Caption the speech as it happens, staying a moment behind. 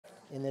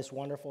in this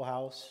wonderful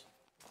house.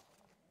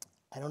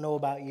 I don't know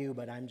about you,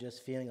 but I'm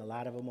just feeling a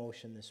lot of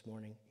emotion this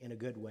morning in a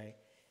good way.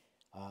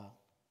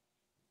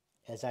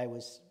 As I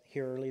was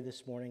here early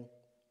this morning,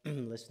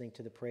 listening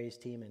to the praise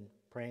team and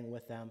praying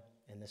with them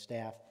and the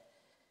staff,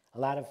 a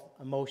lot of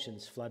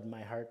emotions flooded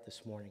my heart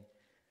this morning.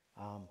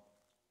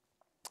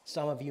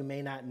 Some of you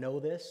may not know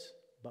this,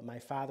 but my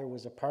father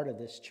was a part of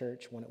this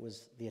church when it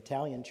was the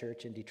Italian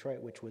church in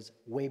Detroit, which was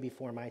way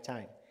before my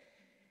time.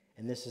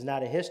 And this is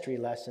not a history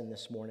lesson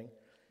this morning,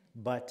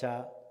 but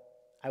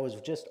I was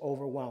just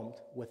overwhelmed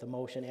with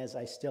emotion, as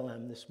I still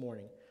am this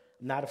morning.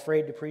 I'm not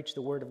afraid to preach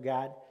the Word of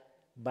God,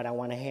 but I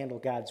want to handle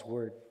God's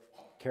Word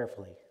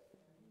carefully.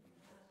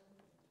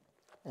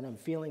 And I'm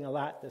feeling a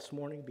lot this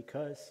morning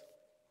because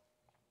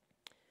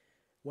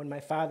when my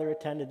father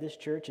attended this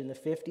church in the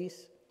 50s,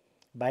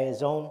 by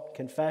his own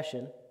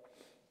confession,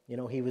 you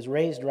know, he was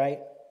raised right,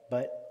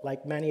 but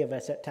like many of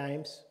us at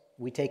times,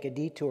 we take a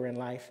detour in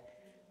life.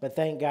 But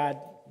thank God,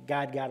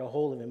 God got a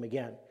hold of him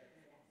again.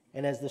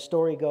 And as the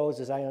story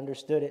goes, as I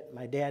understood it,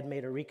 my dad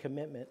made a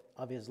recommitment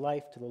of his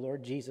life to the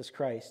Lord Jesus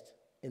Christ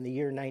in the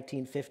year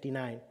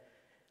 1959,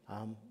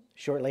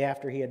 shortly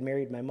after he had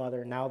married my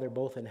mother. Now they're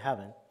both in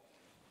heaven.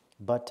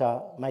 But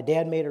my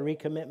dad made a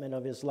recommitment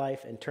of his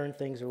life and turned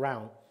things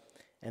around,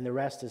 and the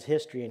rest is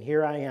history. And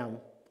here I am,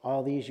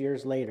 all these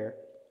years later,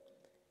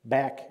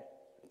 back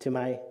to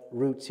my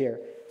roots here.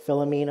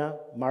 Philomena,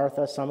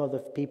 Martha, some of the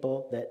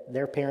people that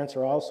their parents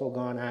are also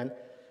gone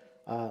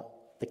on.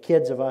 The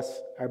kids of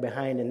us are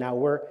behind, and now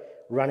we're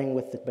running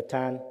with the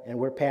baton, and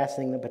we're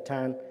passing the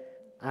baton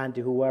on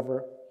to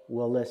whoever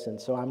will listen.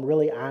 So I'm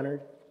really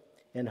honored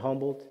and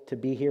humbled to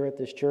be here at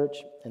this church,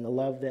 and the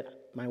love that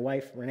my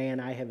wife, Renee,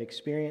 and I have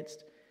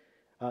experienced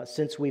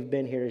since we've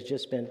been here has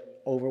just been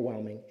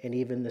overwhelming, and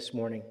even this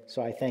morning.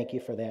 So I thank you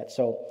for that.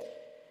 So,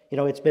 you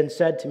know, it's been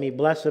said to me,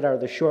 blessed are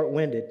the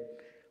short-winded,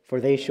 for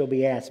they shall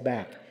be asked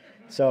back.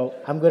 So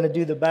I'm going to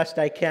do the best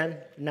I can,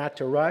 not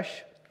to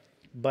rush,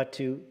 but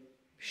to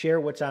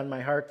share what's on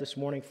my heart this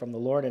morning from the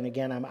Lord. And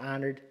again, I'm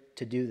honored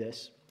to do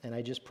this. And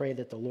I just pray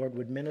that the Lord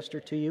would minister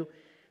to you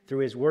through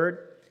His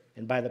Word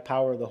and by the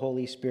power of the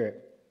Holy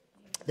Spirit.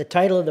 The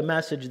title of the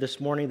message this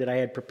morning that I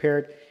had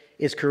prepared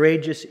is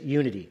Courageous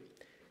Unity.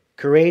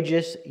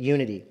 Courageous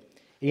Unity.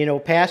 You know,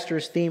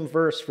 Pastor's theme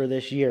verse for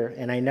this year,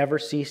 and I never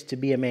cease to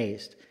be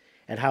amazed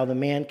at how the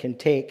man can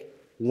take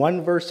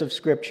one verse of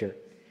Scripture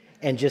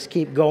and just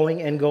keep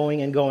going and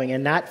going and going,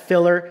 and not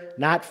filler,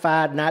 not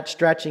fad, not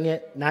stretching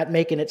it, not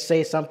making it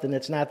say something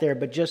that's not there,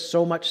 but just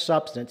so much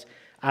substance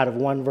out of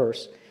one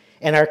verse.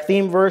 And our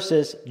theme verse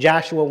is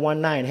Joshua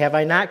 1:9. Have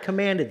I not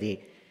commanded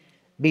thee?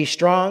 Be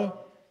strong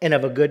and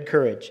of a good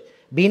courage.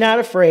 Be not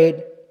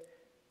afraid,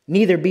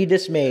 neither be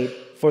dismayed,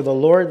 for the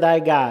Lord thy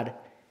God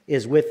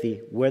is with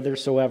thee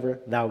whithersoever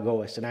thou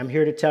goest. And I'm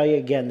here to tell you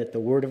again that the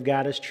Word of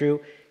God is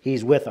true.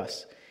 He's with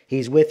us.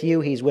 He's with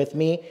you. He's with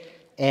me.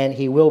 And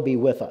He will be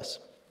with us.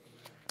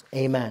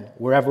 Amen.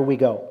 Wherever we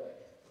go.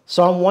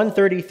 Psalm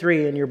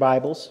 133 in your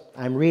Bibles.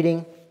 I'm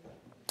reading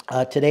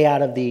today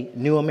out of the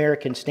New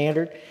American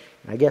Standard.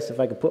 I guess if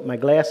I could put my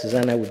glasses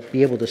on, I would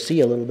be able to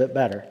see a little bit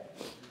better.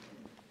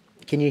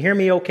 Can you hear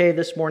me okay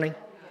this morning?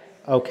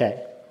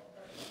 Okay.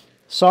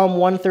 Psalm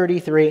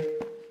 133,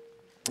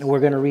 and we're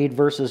going to read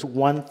verses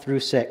 1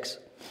 through 6.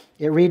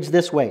 It reads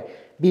this way: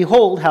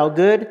 Behold how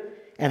good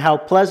and how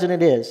pleasant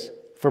it is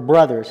for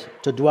brothers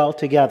to dwell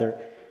together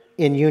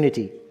in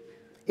unity.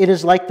 It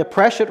is like the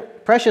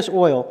precious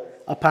oil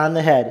upon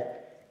the head,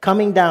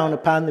 coming down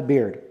upon the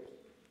beard,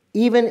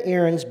 even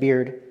Aaron's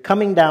beard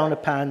coming down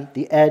upon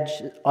the edge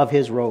of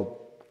his robe.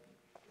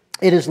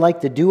 It is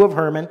like the dew of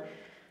Hermon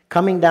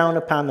coming down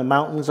upon the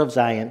mountains of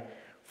Zion,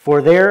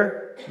 for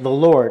there the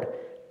Lord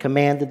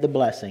commanded the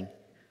blessing,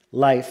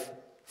 life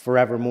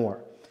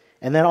forevermore.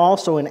 And then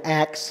also in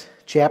Acts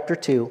chapter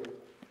 2,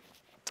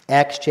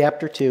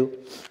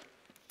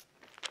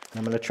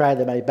 I'm going to try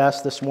my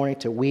best this morning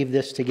to weave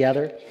this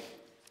together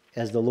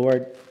as the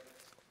Lord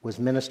was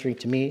ministering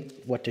to me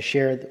what to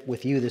share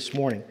with you this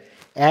morning.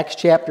 Acts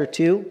chapter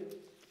 2,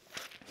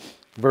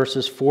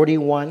 verses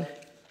 41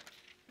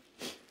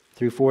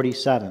 through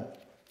 47.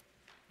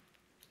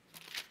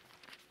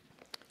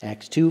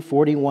 Acts 2,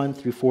 41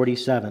 through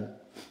 47.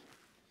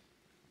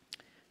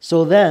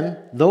 So then,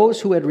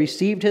 those who had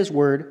received his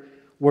word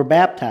were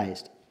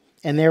baptized,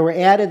 and there were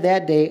added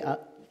that day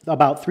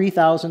about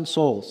 3,000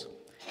 souls.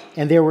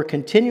 And they were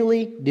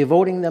continually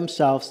devoting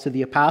themselves to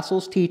the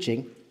apostles'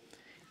 teaching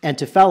and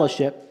to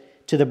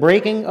fellowship, to the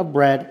breaking of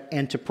bread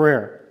and to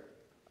prayer.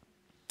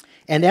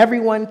 And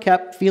everyone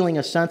kept feeling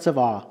a sense of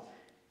awe,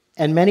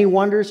 and many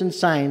wonders and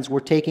signs were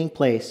taking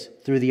place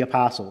through the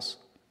apostles.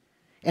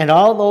 And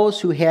all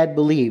those who had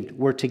believed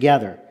were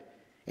together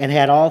and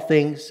had all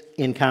things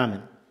in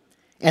common.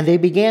 And they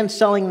began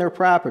selling their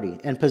property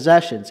and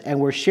possessions and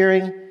were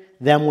sharing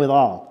them with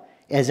all,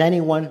 as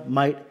anyone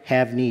might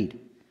have need.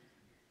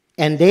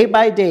 And day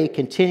by day,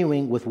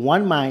 continuing with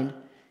one mind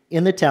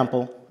in the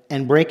temple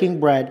and breaking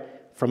bread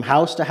from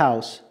house to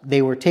house,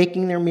 they were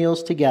taking their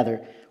meals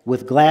together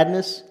with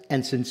gladness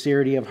and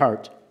sincerity of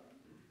heart,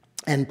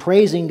 and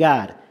praising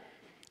God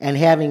and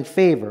having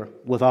favor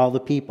with all the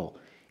people.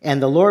 And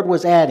the Lord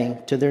was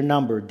adding to their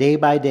number day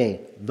by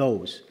day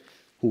those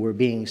who were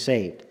being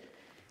saved.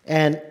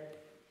 And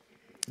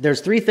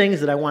there's three things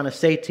that I want to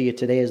say to you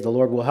today as the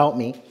Lord will help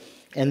me.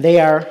 And they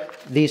are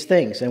these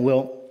things, and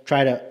we'll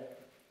try to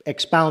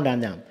expound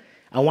on them.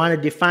 I want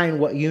to define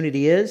what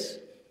unity is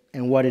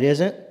and what it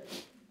isn't.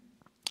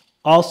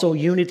 Also,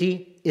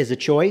 unity is a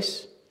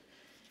choice.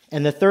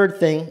 And the third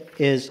thing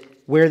is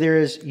where there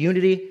is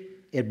unity,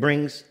 it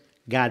brings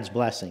God's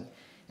blessing.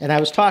 And I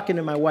was talking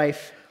to my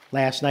wife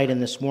last night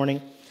and this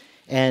morning,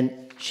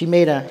 and she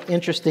made an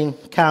interesting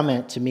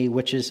comment to me,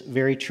 which is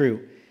very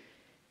true.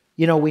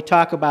 You know, we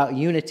talk about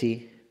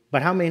unity,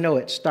 but how many know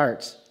it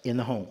starts in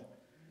the home?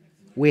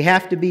 We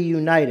have to be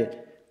united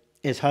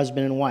as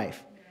husband and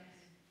wife.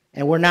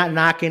 And we're not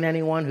knocking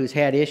anyone who's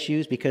had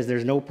issues, because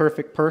there's no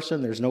perfect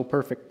person, there's no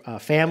perfect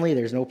family,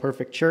 there's no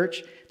perfect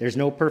church, there's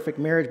no perfect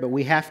marriage, but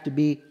we have to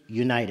be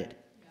united.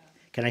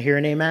 Can I hear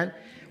an amen?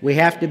 We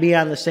have to be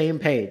on the same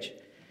page.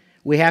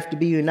 We have to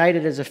be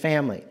united as a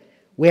family.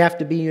 We have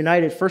to be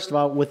united, first of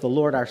all, with the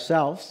Lord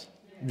ourselves,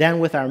 then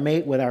with our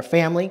mate, with our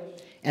family,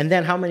 and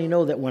then how many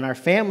know that when our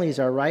families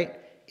are right,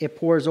 it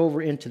pours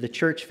over into the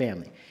church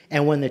family.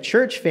 And when the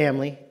church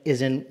family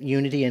is in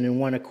unity and in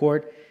one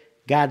accord,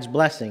 God's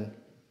blessing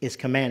is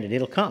commanded.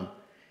 It'll come.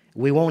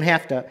 We won't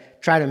have to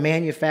try to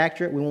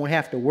manufacture it. We won't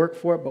have to work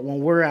for it. But when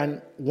we're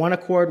on one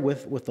accord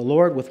with the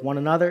Lord, with one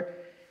another,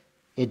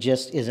 it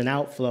just is an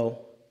outflow,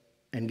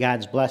 and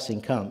God's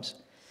blessing comes.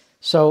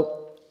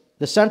 So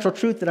the central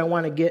truth that I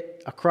want to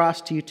get across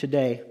to you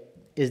today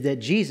is that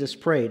Jesus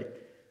prayed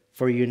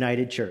for a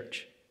united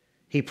church.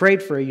 He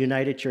prayed for a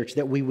united church,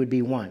 that we would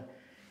be one.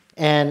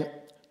 And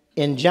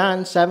in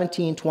John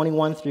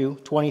 17:21 through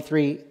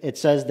 23, it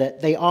says that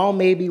they all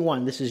may be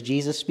one. This is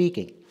Jesus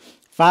speaking.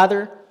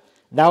 Father,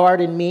 thou art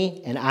in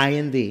me, and I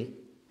in thee,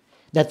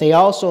 that they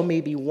also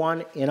may be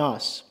one in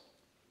us,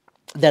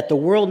 that the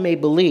world may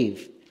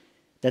believe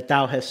that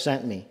thou hast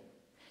sent me.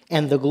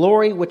 And the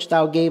glory which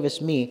thou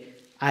gavest me,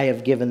 I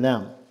have given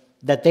them,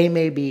 that they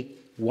may be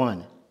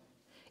one,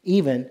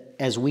 even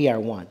as we are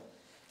one.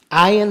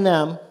 I in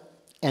them,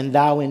 and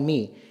thou in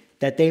me,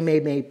 that they may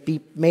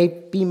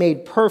be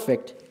made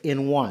perfect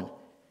in one,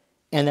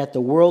 and that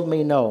the world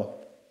may know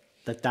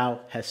that thou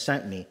hast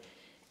sent me,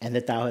 and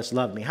that thou hast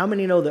loved me. How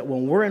many know that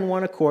when we're in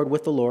one accord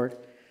with the Lord,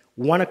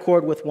 one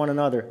accord with one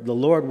another, the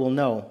Lord will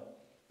know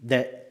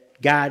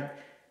that God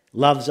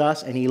loves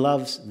us, and he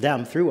loves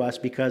them through us,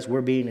 because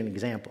we're being an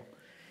example.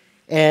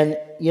 And,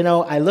 you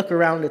know, I look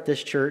around at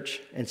this church,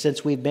 and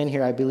since we've been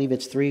here, I believe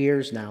it's 3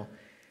 years now,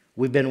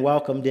 we've been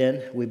welcomed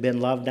in, we've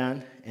been loved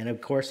on, and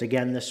of course,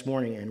 again this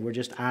morning, and we're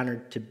just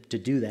honored to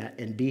do that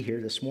and be here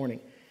this morning.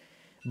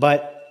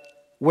 But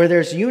where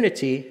there's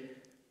unity,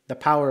 the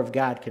power of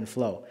God can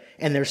flow.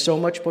 And there's so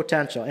much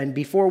potential. And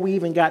before we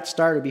even got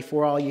started,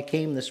 before all you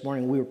came this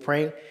morning, we were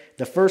praying,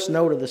 the first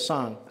note of the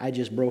song, I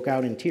just broke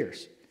out in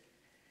tears.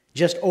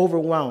 Just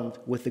overwhelmed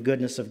with the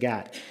goodness of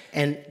God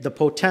and the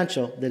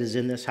potential that is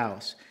in this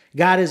house.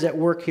 God is at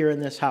work here in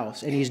this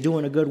house, and he's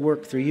doing a good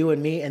work through you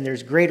and me, and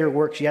there's greater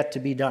works yet to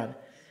be done.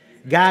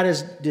 God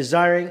is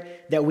desiring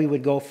that we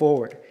would go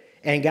forward,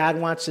 and God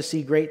wants to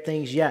see great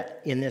things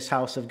yet in this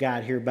house of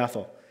God here,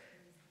 Bethel,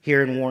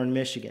 here in Warren,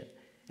 Michigan.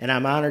 And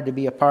I'm honored to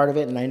be a part of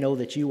it, and I know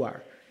that you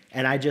are.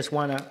 And I just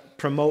want to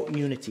promote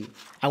unity.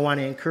 I want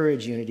to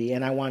encourage unity,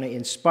 and I want to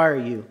inspire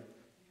you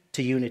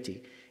to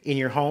unity in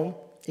your home,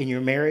 in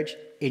your marriage,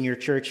 in your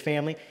church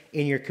family,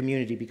 in your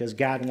community, because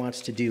God wants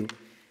to do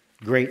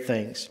great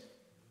things.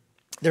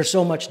 There's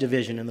so much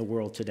division in the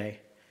world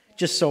today,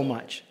 just so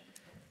much.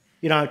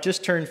 You know, I've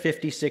just turned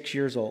 56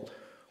 years old,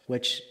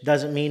 which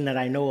doesn't mean that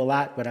I know a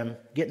lot, but I'm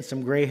getting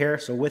some gray hair,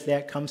 so with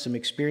that comes some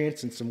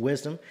experience and some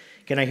wisdom.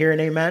 Can I hear an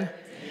amen?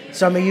 Amen.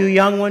 Some of you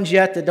young ones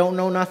yet that don't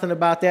know nothing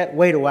about that,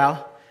 wait a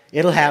while.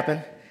 It'll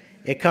happen.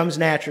 It comes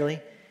naturally.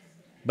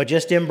 But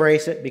just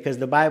embrace it, because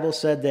the Bible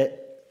said that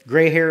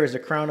gray hair is a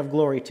crown of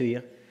glory to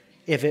you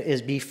if it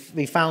is be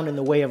found in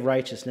the way of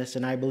righteousness,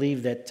 and I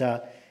believe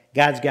that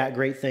God's got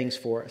great things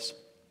for us.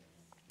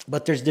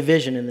 But there's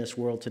division in this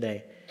world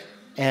today.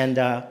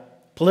 And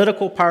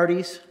political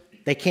parties,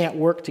 they can't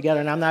work together.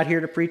 And I'm not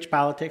here to preach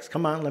politics.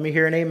 Come on, let me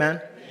hear an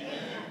amen. Amen.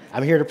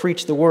 I'm here to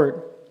preach the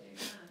word.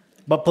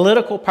 But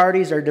political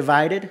parties are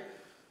divided.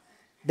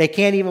 They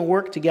can't even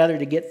work together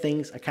to get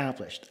things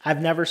accomplished.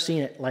 I've never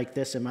seen it like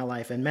this in my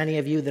life. And many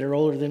of you that are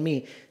older than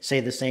me say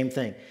the same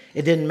thing.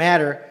 It didn't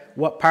matter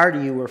what party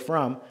you were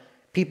from,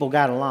 people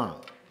got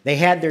along. They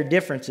had their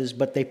differences,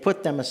 but they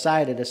put them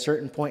aside at a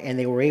certain point, and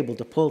they were able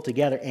to pull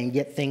together and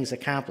get things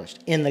accomplished.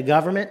 In the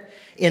government,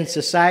 in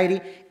society,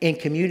 in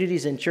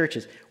communities, and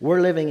churches, we're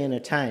living in a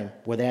time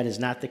where that is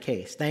not the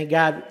case. Thank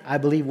God, I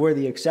believe we're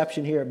the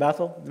exception here at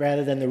Bethel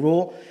rather than the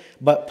rule.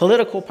 But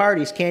political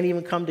parties can't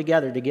even come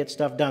together to get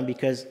stuff done,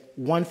 because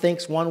one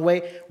thinks one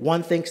way,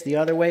 one thinks the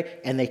other way,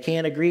 and they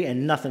can't agree,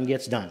 and nothing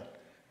gets done.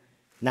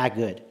 Not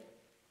good.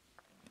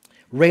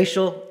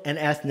 Racial and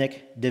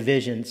ethnic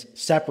divisions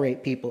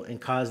separate people and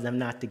cause them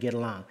not to get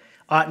along.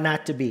 Ought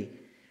not to be.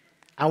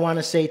 I want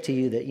to say to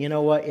you that, you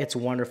know what, it's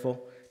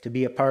wonderful to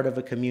be a part of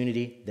a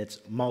community that's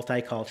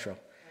multicultural,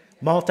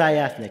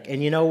 multi-ethnic.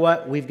 And you know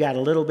what? We've got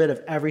a little bit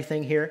of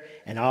everything here,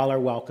 and all are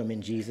welcome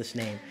in Jesus'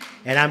 name.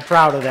 And I'm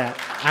proud of that.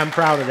 I'm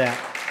proud of that.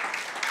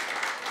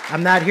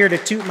 I'm not here to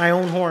toot my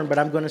own horn, but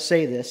I'm going to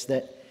say this,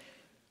 that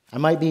I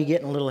might be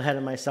getting a little ahead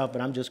of myself,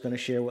 but I'm just going to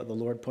share what the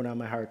Lord put on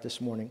my heart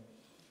this morning.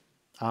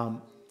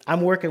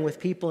 I'm working with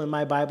people in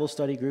my Bible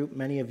study group.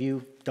 Many of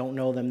you don't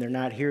know them. They're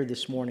not here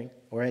this morning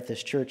or at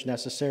this church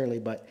necessarily,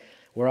 but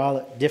we're all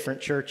at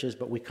different churches,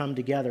 but we come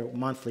together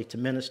monthly to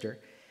minister.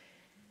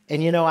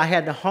 And you know, I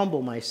had to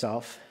humble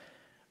myself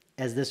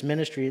as this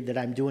ministry that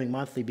I'm doing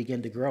monthly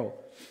began to grow.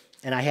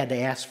 And I had to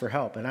ask for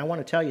help. And I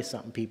want to tell you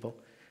something, people,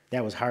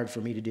 that was hard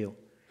for me to do.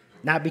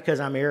 Not because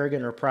I'm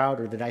arrogant or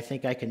proud or that I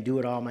think I can do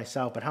it all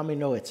myself, but how many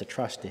know it's a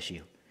trust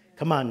issue?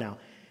 Come on now.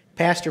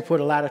 Pastor put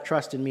a lot of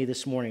trust in me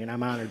this morning, and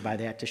I'm honored by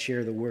that to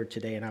share the word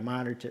today, and I'm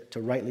honored to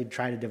rightly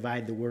try to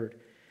divide the word.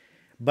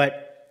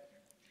 But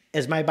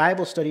as my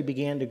Bible study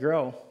began to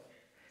grow,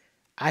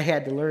 I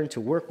had to learn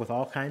to work with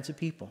all kinds of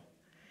people.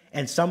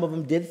 And some of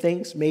them did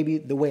things maybe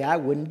the way I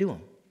wouldn't do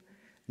them.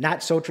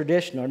 Not so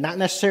traditional, not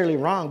necessarily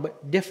wrong,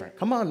 but different.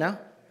 Come on now.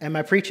 Am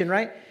I preaching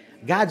right?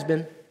 God's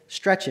been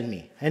stretching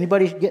me.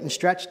 Anybody getting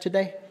stretched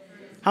today?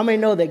 How many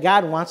know that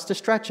God wants to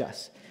stretch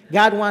us?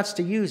 God wants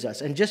to use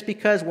us. And just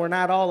because we're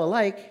not all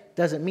alike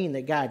doesn't mean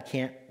that God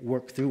can't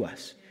work through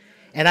us.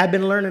 And I've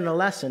been learning a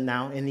lesson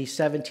now in these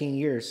 17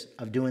 years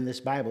of doing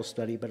this Bible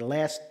study, but the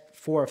last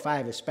 4 or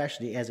 5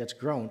 especially as it's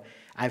grown,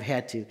 I've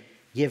had to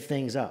give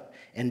things up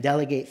and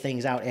delegate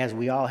things out as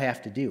we all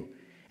have to do.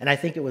 And I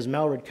think it was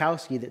Mel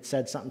Rudkowski that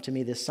said something to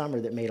me this summer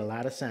that made a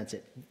lot of sense.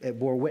 It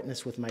bore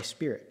witness with my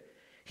spirit.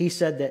 He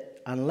said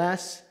that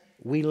unless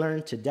we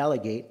learn to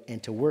delegate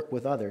and to work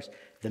with others,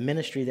 the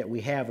ministry that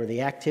we have or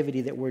the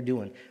activity that we're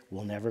doing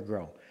will never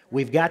grow.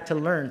 We've got to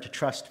learn to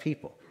trust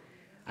people.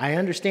 I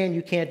understand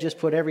you can't just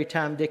put every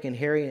Tom, Dick, and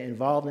Harry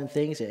involved in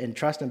things and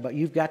trust them, but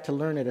you've got to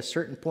learn at a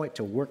certain point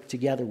to work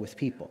together with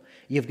people.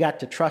 You've got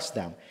to trust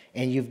them,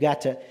 and you've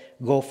got to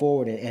go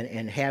forward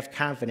and have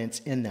confidence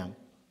in them.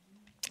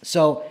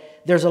 So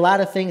there's a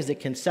lot of things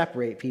that can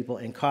separate people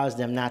and cause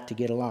them not to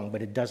get along,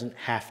 but it doesn't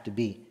have to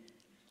be.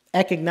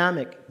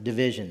 Economic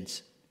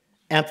divisions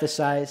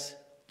emphasize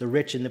the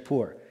rich and the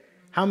poor.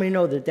 How many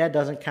know that that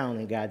doesn't count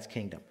in God's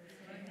kingdom?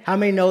 How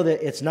many know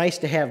that it's nice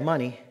to have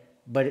money,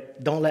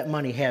 but don't let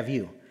money have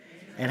you?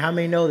 And how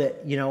many know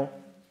that, you know,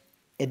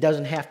 it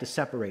doesn't have to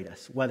separate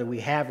us, whether we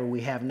have or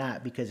we have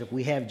not, because if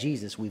we have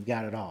Jesus, we've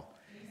got it all.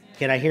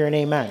 Can I hear an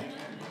amen?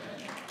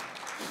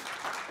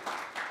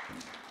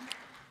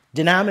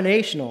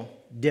 Denominational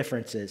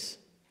differences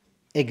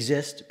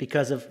exist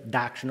because of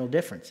doctrinal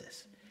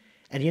differences.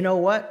 And you know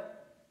what?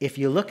 If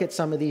you look at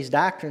some of these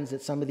doctrines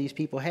that some of these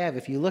people have,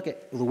 if you look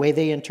at the way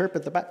they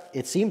interpret the Bible,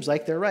 it seems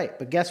like they're right.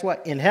 But guess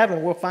what? In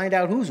heaven, we'll find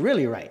out who's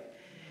really right.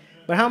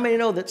 But how many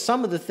know that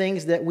some of the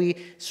things that we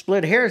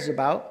split hairs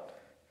about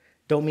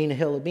don't mean a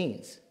hill of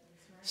beans?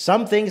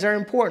 Some things are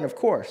important, of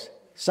course.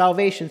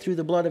 Salvation through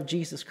the blood of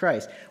Jesus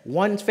Christ.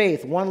 One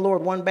faith, one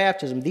Lord, one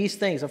baptism. These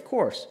things, of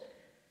course.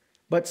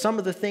 But some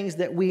of the things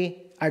that we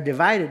are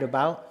divided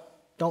about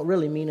don't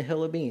really mean a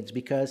hill of beans,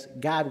 because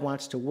God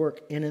wants to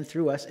work in and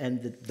through us,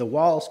 and the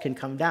walls can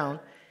come down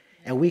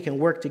and we can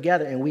work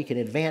together and we can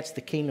advance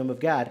the kingdom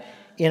of God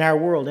in our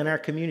world, in our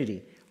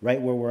community,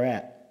 right where we're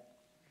at.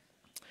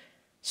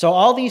 So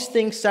all these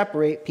things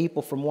separate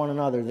people from one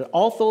another. That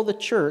although the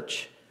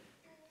church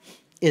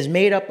is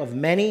made up of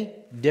many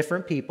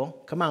different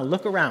people, come on,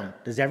 look around.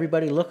 Does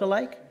everybody look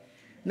alike?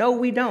 No,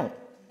 we don't.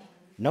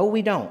 No,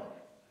 we don't.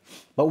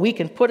 But we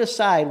can put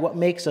aside what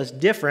makes us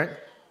different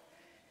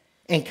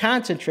and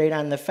concentrate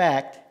on the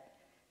fact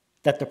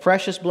that the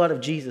precious blood of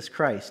Jesus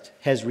Christ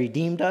has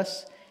redeemed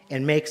us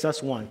and makes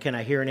us one. Can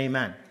I hear an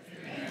amen?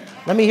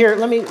 Amen.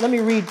 Let me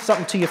read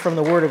something to you from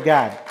the Word of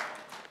God.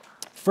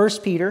 1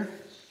 Peter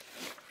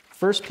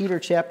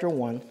chapter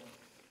 1.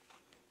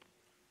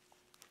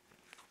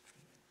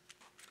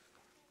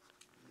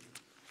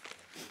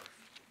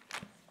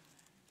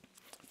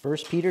 1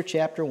 Peter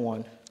chapter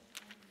 1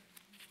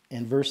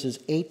 and verses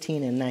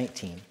 18 and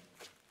 19.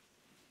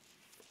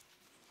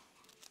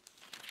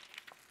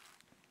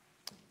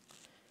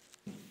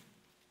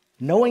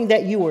 Knowing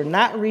that you were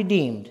not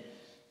redeemed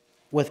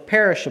with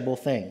perishable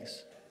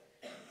things,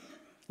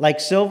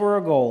 like silver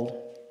or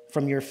gold,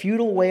 from your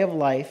futile way of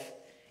life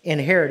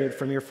inherited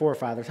from your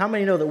forefathers. How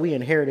many know that we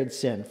inherited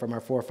sin from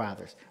our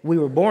forefathers? We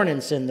were born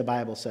in sin, the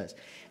Bible says.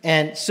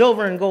 And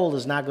silver and gold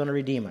is not going to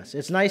redeem us.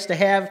 It's nice to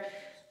have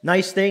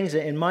nice things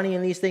and money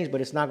and these things,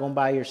 but it's not going to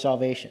buy your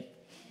salvation.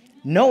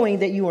 Knowing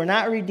that you were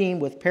not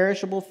redeemed with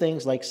perishable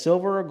things like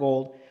silver or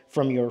gold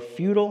from your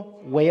futile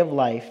way of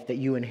life that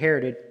you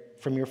inherited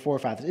from your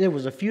forefathers. It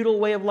was a futile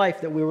way of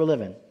life that we were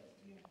living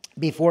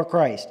before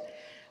Christ,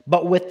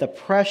 but with the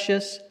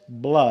precious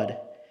blood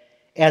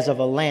as of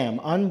a lamb,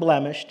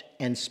 unblemished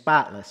and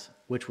spotless,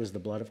 which was the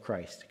blood of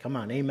Christ. Come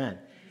on, amen.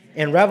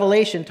 And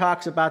Revelation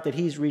talks about that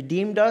he's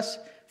redeemed us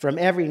from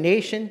every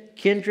nation,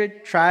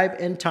 kindred, tribe,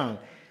 and tongue.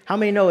 How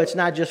many know it's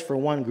not just for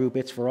one group,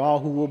 it's for all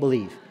who will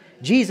believe?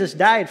 Jesus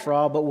died for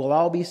all, but will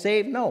all be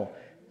saved? No.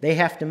 They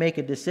have to make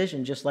a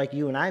decision, just like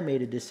you and I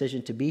made a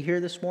decision to be here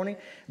this morning,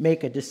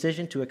 make a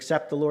decision to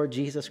accept the Lord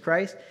Jesus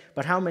Christ.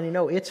 But how many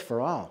know it's for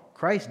all?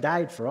 Christ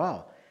died for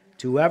all,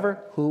 to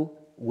whoever who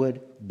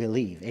would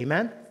believe.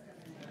 Amen?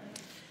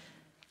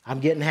 I'm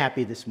getting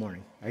happy this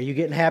morning. Are you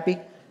getting happy?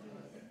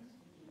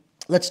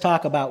 Let's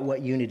talk about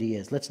what unity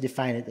is. Let's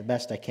define it the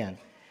best I can.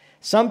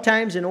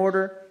 Sometimes in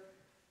order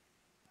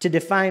to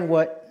define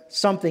what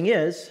something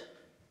is,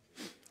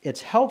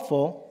 it's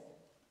helpful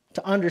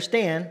to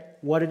understand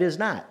what it is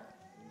not.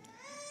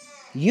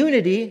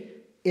 Unity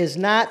is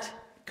not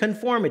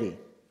conformity.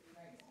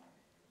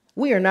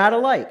 We are not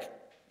alike.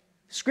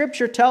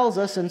 Scripture tells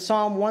us in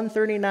Psalm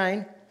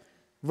 139,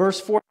 verse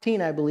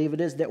 14, I believe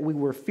it is, that we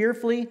were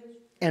fearfully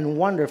and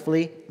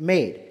wonderfully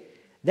made.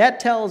 That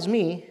tells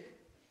me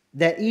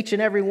that each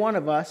and every one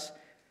of us,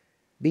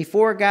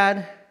 before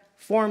God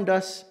formed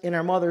us in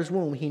our mother's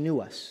womb, He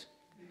knew us.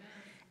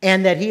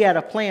 And that He had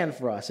a plan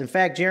for us. In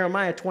fact,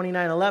 Jeremiah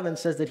 29:11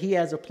 says that He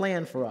has a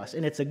plan for us.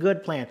 And it's a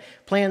good plan.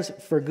 Plans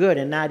for good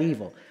and not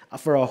evil.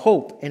 For a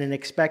hope and an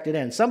expected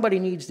end. Somebody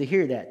needs to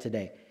hear that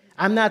today.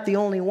 I'm not the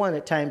only one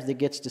at times that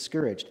gets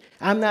discouraged.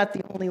 I'm not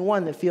the only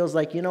one that feels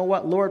like, you know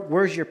what, Lord,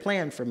 where's your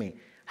plan for me?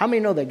 How many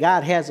know that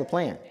God has a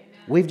plan?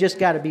 We've just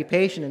got to be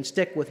patient and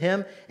stick with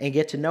Him and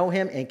get to know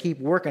Him and keep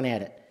working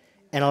at it.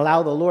 And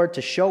allow the Lord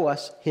to show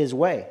us His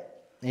way.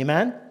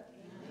 Amen?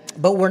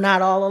 But we're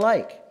not all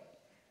alike.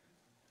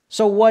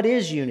 So what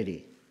is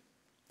unity?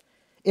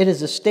 It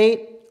is a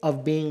state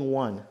of being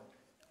one,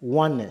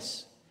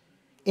 oneness.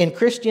 In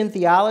Christian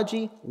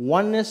theology,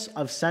 oneness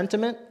of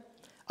sentiment,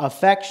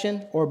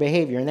 affection, or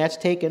behavior. And that's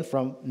taken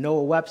from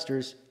Noah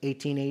Webster's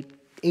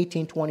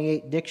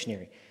 1828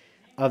 dictionary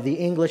of the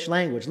English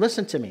language.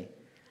 Listen to me.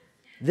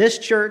 This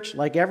church,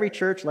 like every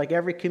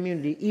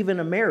community, even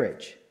a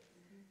marriage,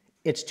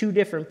 it's two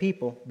different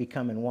people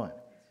becoming one.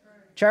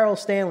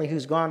 Charles Stanley,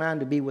 who's gone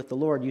on to be with the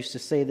Lord, used to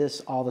say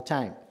this all the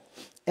time.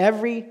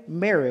 Every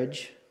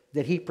marriage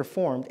that he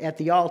performed at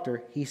the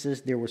altar, he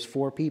says there was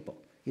 4 people.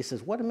 He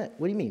says, what do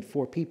you mean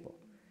 4 people?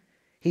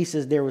 He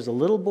says there was a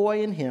little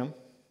boy in him,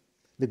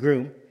 the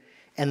groom,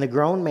 and the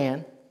grown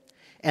man,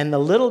 and the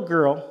little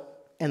girl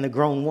and the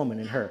grown woman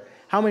in her.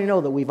 How many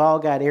know that we've all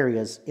got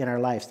areas in our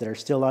lives that are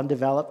still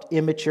undeveloped,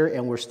 immature,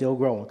 and we're still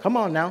growing? Come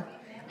on now.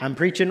 I'm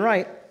preaching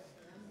right.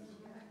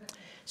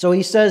 So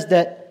he says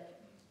that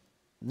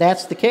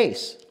that's the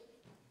case.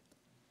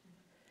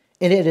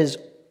 And it is,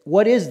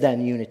 what is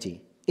then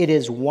unity? It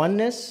is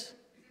oneness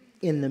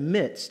in the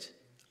midst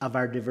of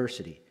our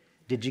diversity.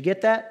 Did you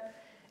get that?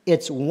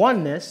 It's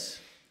oneness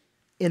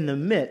in the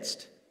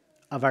midst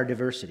of our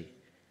diversity.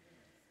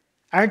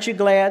 Aren't you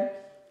glad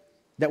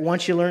that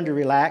once you learn to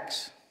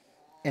relax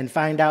and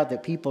find out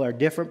that people are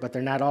different, but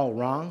they're not all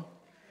wrong?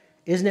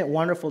 Isn't it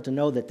wonderful to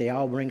know that they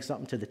all bring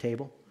something to the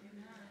table?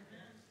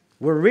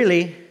 We're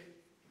really,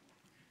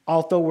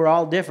 although we're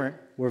all different,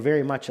 we're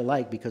very much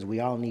alike because we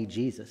all need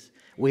Jesus.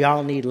 We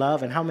all need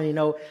love. And how many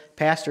know,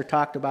 Pastor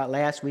talked about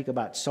last week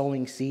about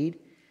sowing seed?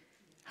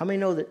 How many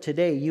know that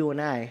today you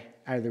and I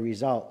are the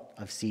result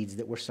of seeds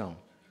that were sown?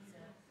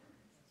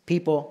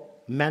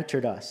 People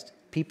mentored us.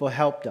 People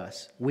helped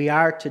us. We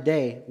are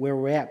today where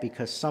we're at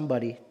because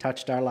somebody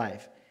touched our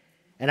life.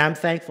 And I'm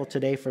thankful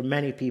today for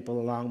many people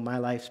along my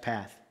life's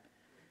path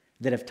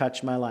that have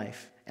touched my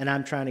life. And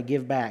I'm trying to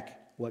give back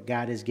what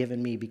God has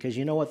given me, because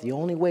you know what? The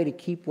only way to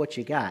keep what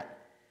you got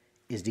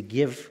is to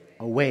give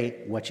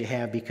away what you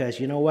have, because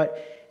you know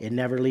what? It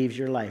never leaves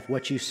your life.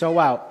 What you sow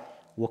out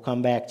will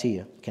come back to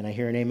you. Can I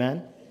hear an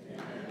amen?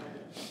 Amen.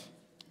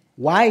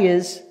 Why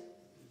is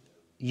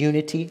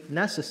unity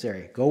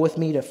necessary? Go with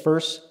me to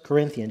 1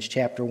 Corinthians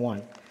chapter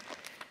 1.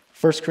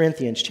 1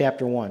 Corinthians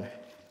chapter 1.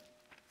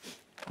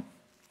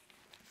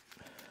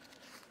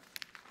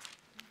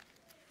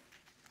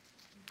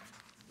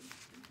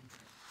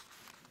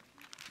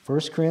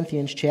 First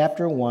Corinthians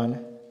chapter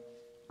 1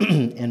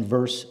 and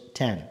verse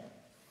 10.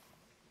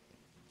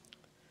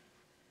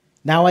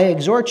 Now I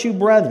exhort you,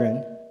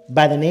 brethren,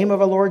 by the name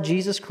of our Lord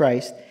Jesus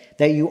Christ,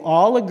 that you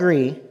all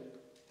agree,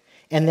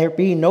 and there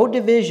be no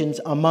divisions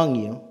among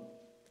you,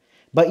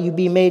 but you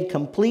be made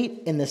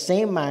complete in the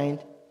same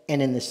mind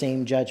and in the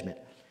same judgment.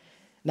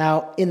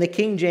 Now, in the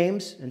King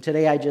James, and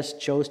today I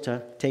just chose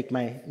to take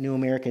my New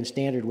American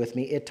Standard with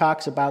me, it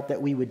talks about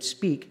that we would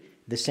speak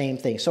the same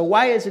thing. So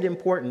why is it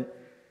important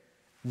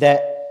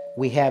that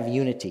we have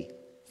unity?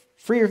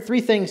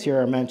 Three things here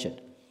are mentioned.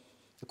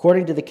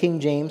 According to the King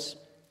James,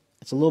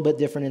 it's a little bit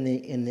different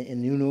in the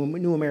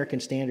New American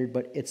Standard,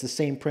 but it's the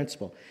same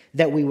principle,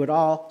 that we would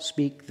all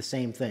speak the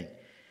same thing.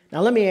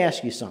 Now let me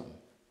ask you something.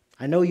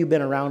 I know you've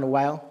been around a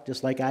while,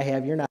 just like I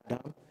have. You're not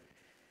dumb.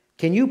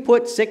 Can you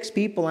put 6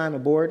 people on a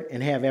board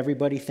and have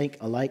everybody think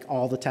alike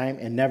all the time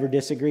and never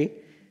disagree?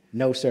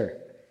 No, sir.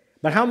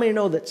 But how many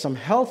know that some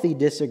healthy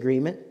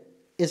disagreement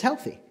is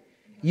healthy?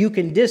 You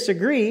can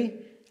disagree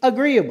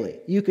agreeably.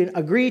 You can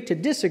agree to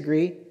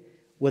disagree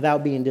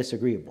without being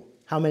disagreeable.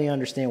 How many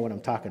understand what I'm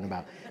talking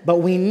about? But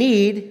we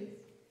need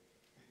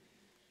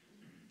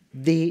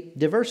the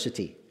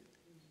diversity.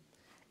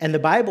 And the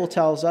Bible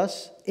tells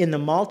us, in the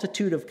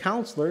multitude of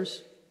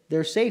counselors,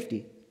 there's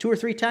safety. 2 or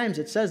 3 times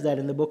it says that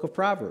in the book of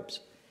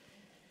Proverbs.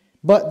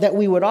 But that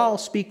we would all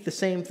speak the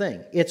same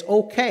thing. It's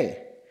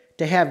okay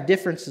to have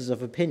differences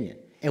of opinion,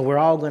 and we're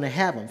all going to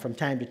have them from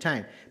time to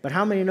time. But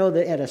how many know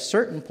that at a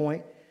certain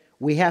point,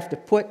 we have to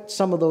put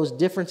some of those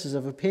differences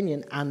of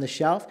opinion on the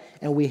shelf,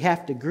 and we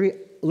have to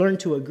learn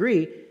to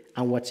agree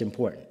on what's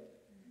important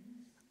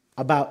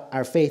about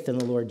our faith in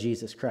the Lord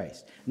Jesus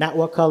Christ. Not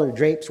what color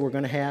drapes we're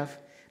going to have,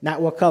 not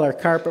what color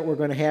carpet we're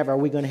going to have. Are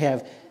we going to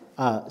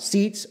have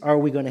seats? Are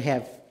we going to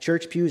have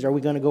church pews? Are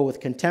we going to go with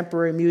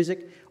contemporary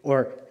music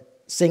or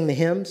sing the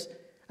hymns?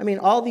 I mean,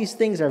 all these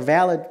things are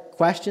valid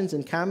questions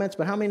and comments,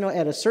 but how many know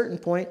at a certain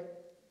point,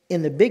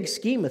 in the big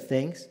scheme of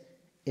things,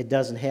 it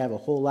doesn't have a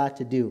whole lot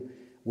to do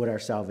with our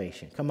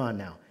salvation. Come on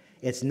now.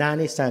 It's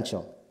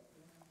non-essential.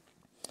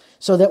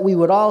 So that we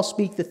would all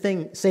speak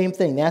the same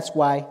thing. That's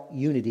why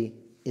unity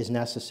is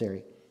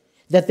necessary.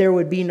 That there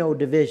would be no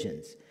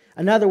divisions.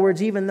 In other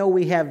words, even though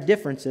we have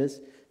differences,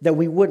 that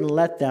we wouldn't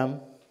let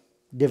them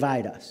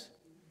divide us.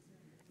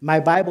 My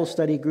Bible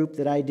study group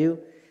that I do,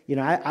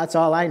 that's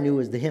all I knew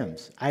was the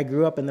hymns. I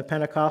grew up in the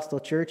Pentecostal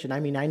church, and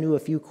I knew a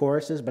few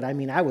choruses, but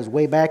I was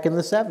way back in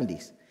the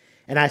 70s.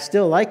 And I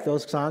still like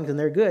those songs, and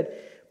they're good.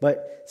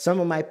 But some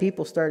of my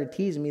people started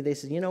teasing me. They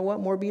said, you know what,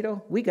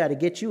 Morabito? We got to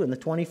get you in the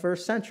 21st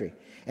century.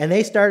 And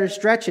they started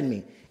stretching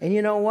me. And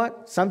you know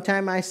what?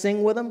 Sometimes I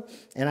sing with them,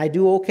 and I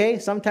do okay.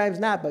 Sometimes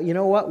not. But you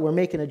know what? We're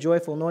making a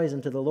joyful noise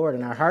unto the Lord,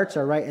 and our hearts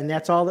are right, and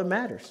that's all that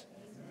matters.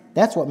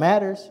 That's what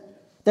matters.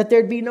 That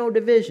there'd be no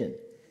division.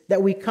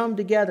 That we come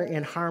together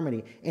in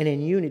harmony and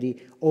in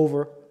unity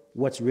over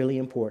what's really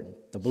important.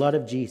 The blood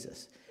of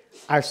Jesus,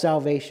 our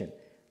salvation,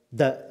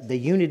 the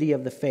unity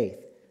of the faith,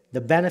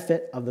 the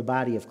benefit of the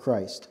body of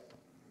Christ.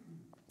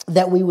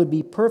 That we would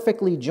be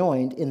perfectly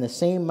joined in the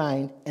same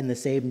mind and the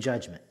same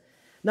judgment.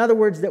 In other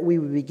words, that we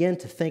would begin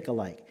to think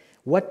alike.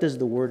 What does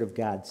the Word of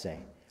God say?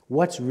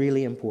 What's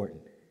really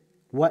important?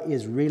 What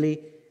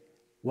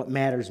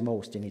matters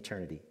most in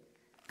eternity?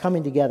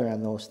 Coming together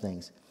on those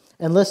things.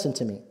 And listen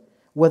to me.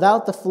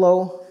 Without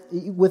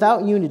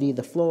unity,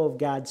 the flow of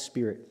God's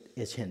Spirit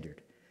is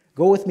hindered.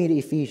 Go with me to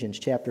Ephesians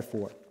chapter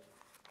 4.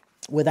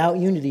 Without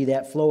unity,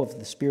 that flow of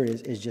the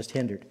Spirit is just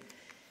hindered.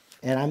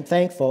 And I'm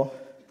thankful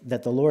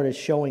that the Lord is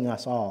showing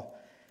us all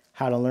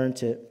how to learn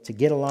to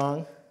get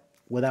along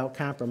without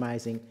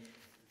compromising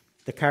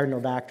the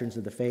cardinal doctrines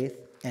of the faith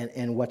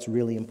and what's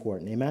really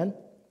important. Amen?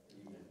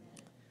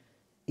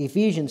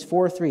 Ephesians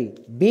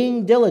 4:3,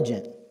 being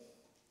diligent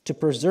to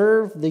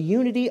preserve the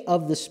unity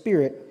of the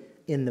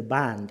Spirit in the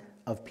bond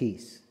of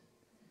peace.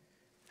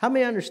 How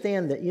many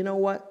understand that, you know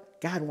what?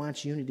 God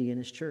wants unity in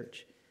His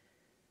church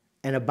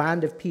and a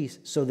bond of peace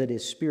so that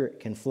His Spirit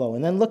can flow.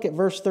 And then look at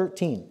verse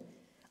 13.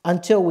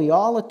 Until we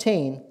all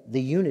attain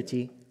the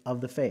unity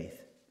of the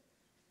faith.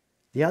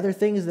 The other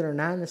things that are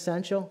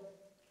non-essential,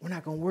 we're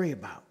not going to worry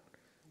about.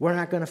 We're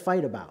not going to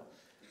fight about,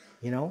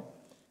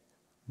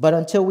 But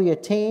until we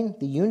attain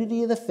the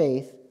unity of the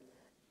faith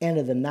and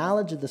of the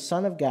knowledge of the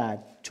Son of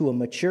God, to a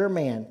mature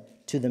man,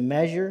 to the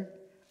measure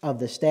of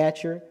the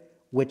stature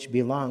which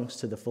belongs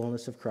to the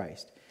fullness of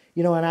Christ.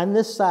 And on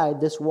this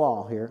side, this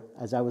wall here,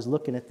 as I was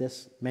looking at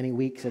this many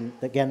weeks and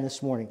again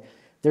this morning,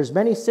 there's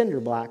many cinder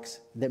blocks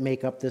that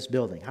make up this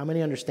building. How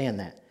many understand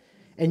that?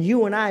 And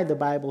you and I, the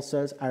Bible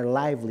says, are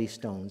lively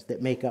stones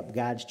that make up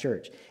God's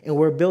church. And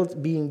we're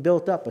being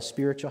built up a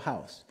spiritual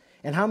house.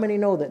 And how many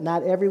know that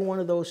not every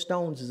one of those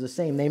stones is the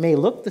same? They may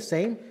look the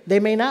same. They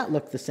may not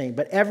look the same.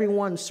 But every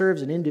one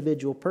serves an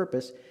individual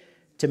purpose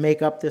to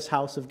make up this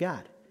house of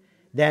God.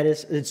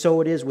 And so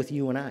it is with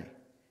you and I.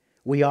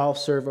 We all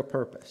serve a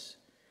purpose.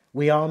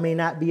 We all may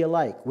not be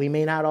alike. We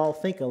may not all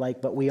think alike,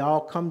 but we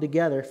all come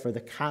together for the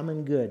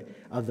common good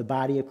of the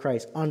body of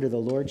Christ under the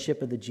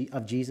lordship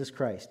of Jesus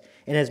Christ.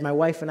 And as my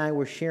wife and I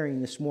were sharing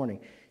this morning,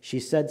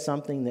 she said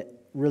something that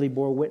really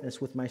bore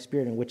witness with my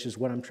spirit, and which is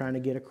what I'm trying to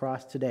get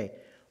across today.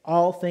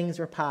 All things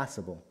are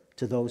possible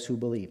to those who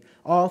believe.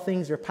 All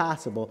things are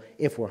possible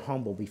if we're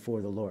humble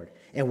before the Lord.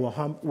 And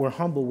we're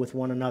humble with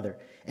one another.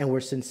 And we're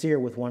sincere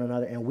with one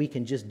another. And we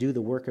can just do the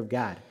work of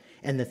God.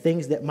 And the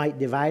things that might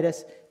divide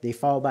us, they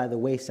fall by the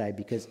wayside,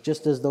 because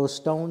just as those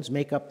stones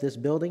make up this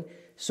building,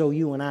 so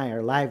you and I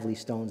are lively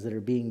stones that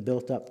are being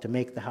built up to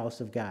make the house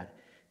of God.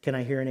 Can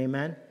I hear an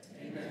amen?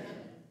 Amen.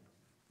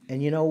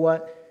 And you know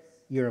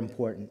what? You're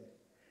important.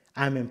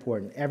 I'm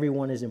important.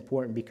 Everyone is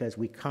important because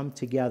we come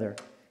together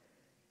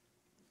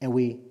and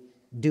we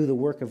do the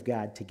work of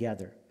God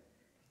together.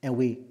 And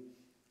we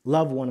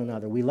love one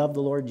another. We love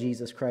the Lord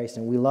Jesus Christ,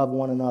 and we love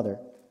one another.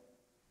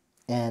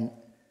 And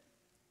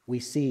we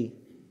see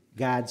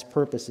God's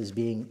purposes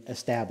being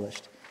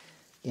established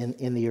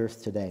in the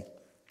earth today.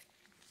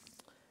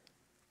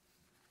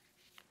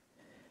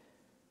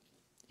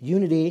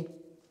 Unity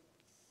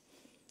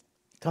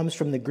comes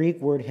from the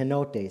Greek word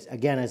henotes.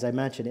 Again, as I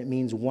mentioned, it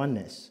means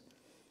oneness.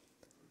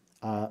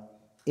 In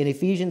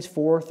Ephesians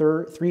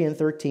 4:3 and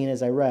 13,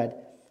 as I read,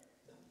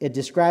 it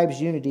describes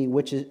unity,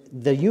 which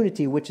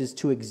is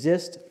to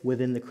exist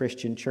within the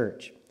Christian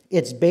church.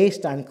 It's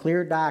based on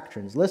clear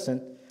doctrines,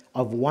 listen,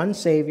 of one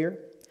Savior,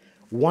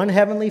 one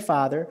Heavenly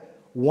Father,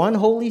 one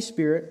Holy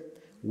Spirit,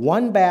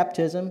 one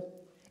baptism,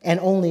 and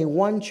only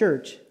one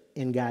church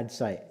in God's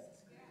sight.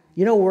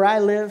 You know, where I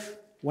live,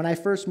 when I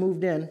first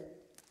moved in,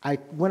 I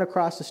went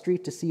across the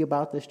street to see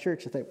about this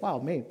church. I thought, wow,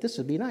 maybe this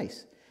would be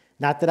nice.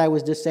 Not that I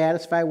was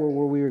dissatisfied where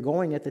we were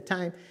going at the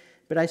time,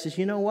 but I said,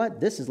 you know what?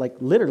 This is like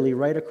literally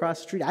right across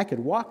the street. I could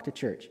walk to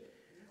church.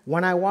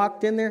 When I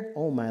walked in there,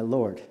 oh my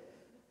Lord,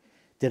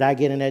 did I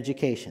get an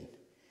education.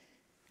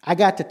 I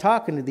got to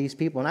talking to these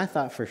people, and I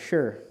thought for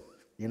sure,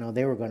 you know,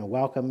 they were going to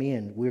welcome me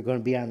and we were going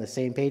to be on the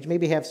same page.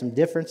 Maybe have some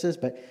differences,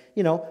 but,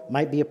 you know,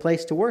 might be a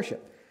place to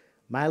worship.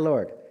 My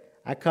Lord,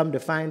 I come to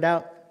find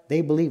out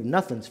they believe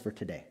nothing's for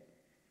today.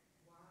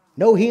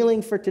 No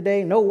healing for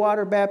today, no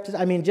water baptism.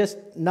 I mean, just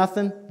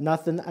nothing.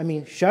 I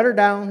mean, shut her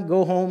down,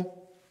 go home,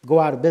 go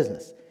out of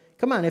business.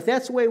 Come on, if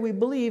that's the way we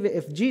believe,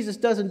 if Jesus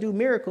doesn't do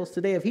miracles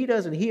today, if he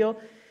doesn't heal,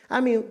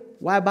 I mean,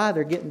 why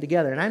bother getting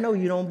together? And I know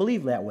you don't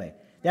believe that way.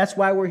 That's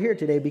why we're here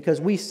today, because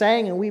we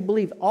sang and we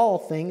believe all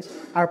things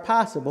are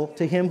possible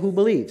to him who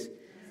believes.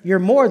 You're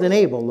more than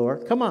able,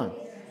 Lord. Come on.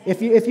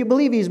 If you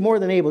believe he's more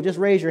than able, just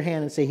raise your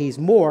hand and say he's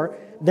more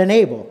than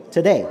able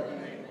today.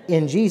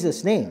 In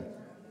Jesus' name.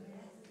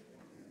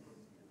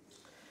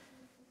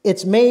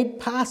 It's made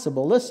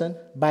possible, listen,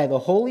 by the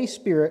Holy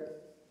Spirit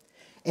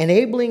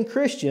enabling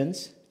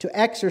Christians to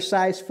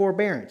exercise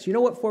forbearance. You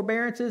know what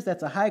forbearance is?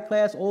 That's a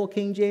high-class old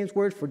King James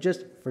word for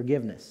just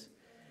forgiveness.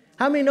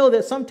 How many know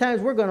that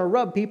sometimes we're going to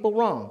rub people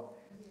wrong?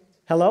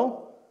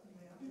 Hello?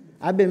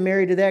 I've been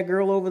married to that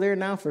girl over there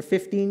now for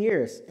 15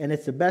 years, and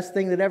it's the best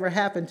thing that ever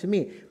happened to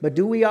me. But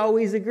do we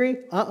always agree?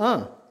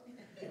 John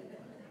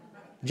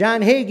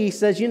Hagee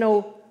says, you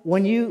know,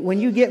 when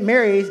you get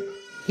married,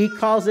 he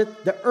calls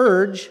it the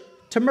urge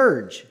to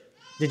merge.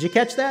 Did you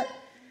catch that?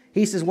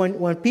 He says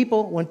when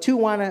two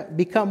want to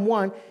become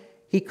one,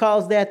 he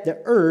calls that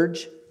the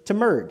urge to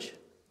merge.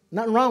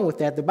 Nothing wrong with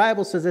that. The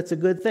Bible says it's a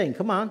good thing.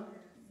 Come on.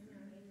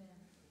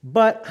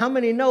 But how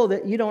many know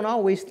that you don't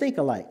always think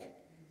alike?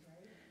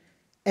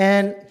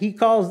 And he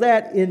calls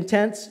that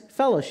intense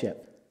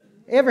fellowship.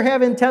 Ever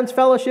have intense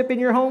fellowship in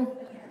your home?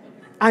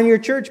 On your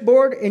church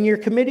board, in your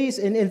committees,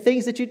 and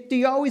things that do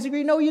you always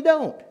agree? No, you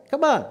don't.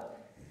 Come on.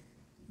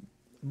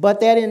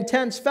 But that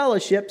intense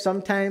fellowship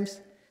sometimes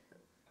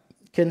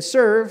can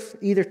serve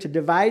either to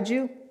divide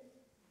you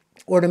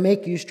or to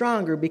make you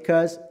stronger,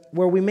 because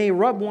where we may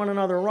rub one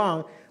another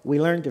wrong, we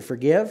learn to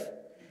forgive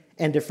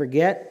and to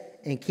forget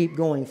and keep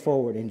going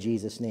forward in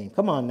Jesus' name.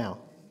 Come on now.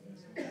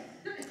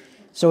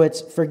 So it's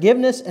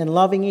forgiveness and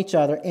loving each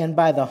other, and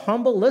by the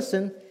humble,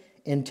 listen,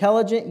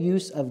 intelligent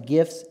use of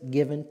gifts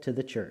given to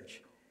the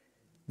church.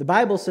 The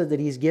Bible said that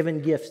he's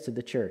given gifts to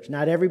the church.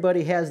 Not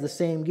everybody has the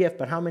same gift,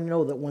 but how many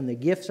know that when the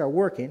gifts are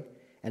working,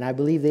 and I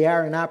believe they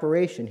are in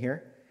operation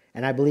here,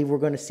 and I believe we're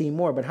going to see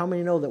more, but how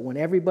many know that when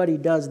everybody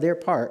does their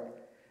part,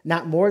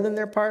 not more than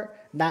their part,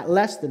 not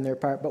less than their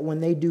part, but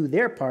when they do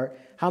their part,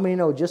 how many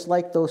know just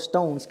like those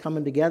stones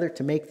coming together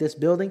to make this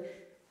building,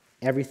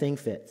 everything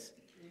fits.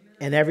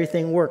 And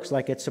everything works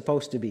like it's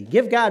supposed to be.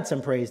 Give God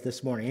some praise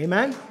this morning.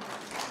 Amen?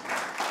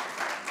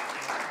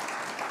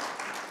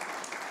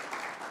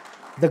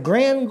 The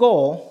grand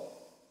goal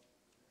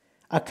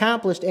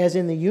accomplished as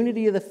in the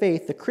unity of the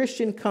faith, the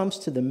Christian comes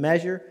to the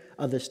measure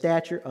of the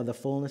stature of the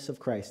fullness of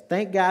Christ.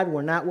 Thank God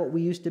we're not what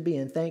we used to be,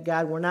 and thank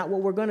God we're not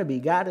what we're going to be.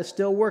 God is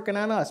still working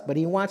on us, but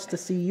he wants to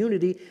see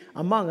unity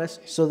among us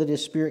so that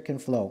his Spirit can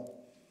flow.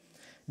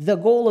 The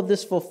goal of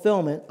this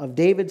fulfillment of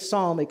David's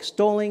psalm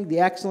extolling the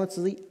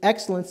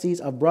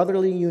excellencies of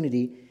brotherly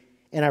unity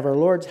and of our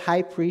Lord's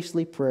high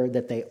priestly prayer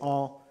that they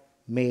all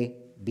may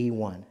be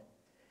one.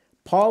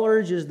 Paul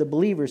urges the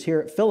believers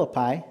here at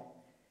Philippi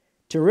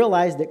to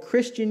realize that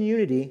Christian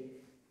unity,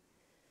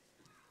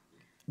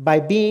 by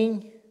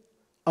being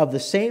of the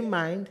same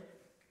mind,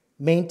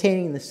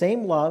 maintaining the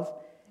same love,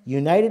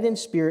 united in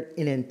spirit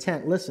and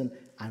intent, listen,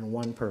 on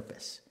one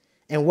purpose.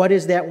 And what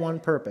is that one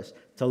purpose?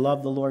 To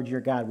love the Lord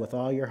your God with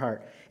all your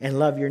heart and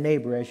love your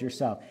neighbor as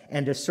yourself,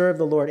 and to serve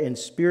the Lord in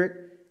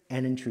spirit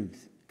and in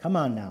truth. Come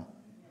on now.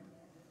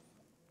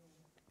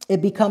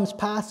 It becomes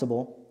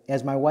possible,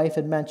 as my wife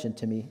had mentioned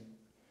to me,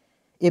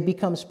 it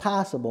becomes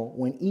possible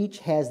when each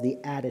has the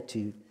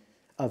attitude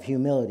of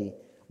humility,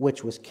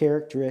 which was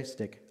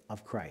characteristic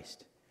of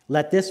Christ.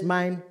 Let this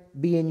mind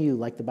be in you,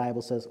 like the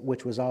Bible says,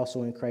 which was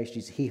also in Christ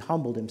Jesus. He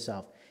humbled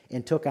himself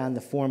and took on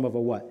the form of a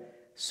what?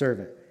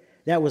 Servant.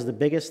 That was the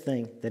biggest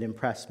thing that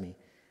impressed me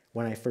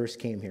when I first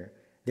came here.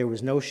 There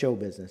was no show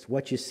business.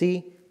 What you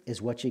see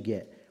is what you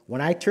get. When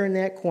I turned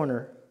that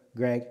corner,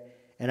 Greg,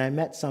 and I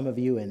met some of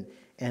you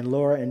and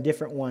Laura and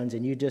different ones,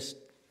 and you just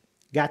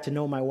got to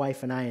know my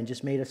wife and I and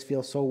just made us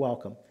feel so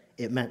welcome,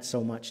 it meant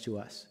so much to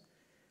us.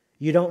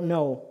 You don't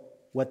know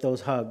what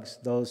those hugs,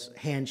 those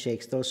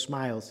handshakes, those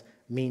smiles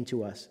mean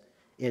to us.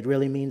 It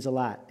really means a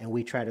lot, and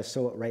we try to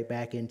sow it right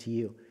back into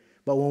you.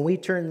 But when we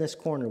turned this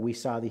corner, we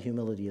saw the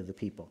humility of the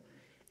people,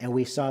 and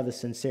we saw the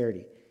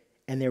sincerity,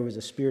 and there was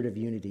a spirit of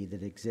unity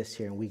that exists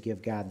here, and we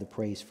give God the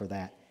praise for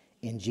that.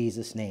 In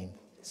Jesus' name,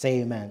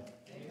 say amen.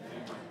 Amen.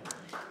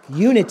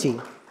 Unity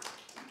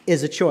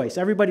is a choice.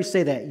 Everybody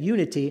say that.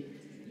 Unity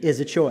is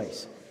a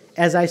choice.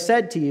 As I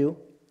said to you,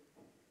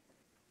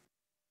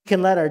 we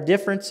can let our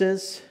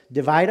differences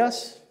divide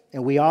us,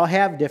 and we all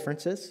have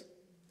differences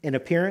in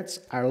appearance,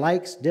 our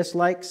likes,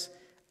 dislikes,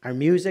 our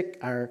music,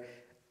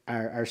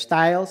 our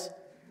styles.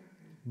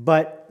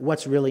 But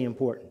what's really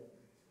important?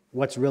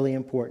 What's really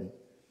important?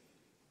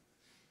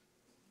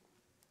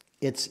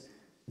 It's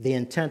the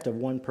intent of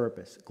one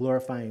purpose,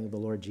 glorifying the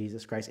Lord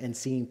Jesus Christ and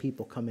seeing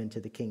people come into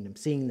the kingdom,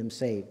 seeing them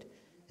saved.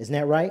 Isn't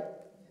that right?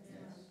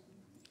 Yes.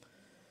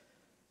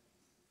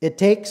 It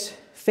takes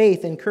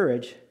faith and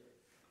courage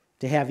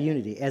to have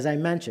unity. As I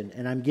mentioned,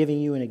 and I'm giving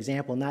you an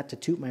example, not to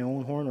toot my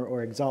own horn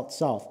or exalt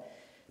self,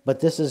 but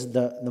this is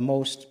the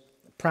most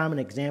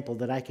prominent example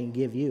that I can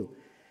give you.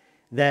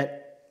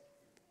 That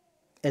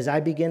as I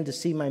begin to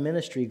see my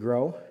ministry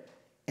grow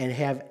and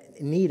have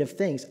need of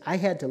things, I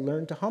had to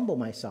learn to humble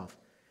myself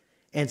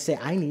and say,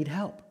 I need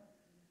help.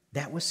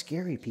 That was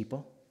scary,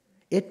 people.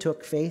 It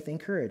took faith and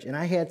courage. And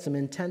I had some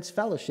intense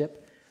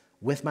fellowship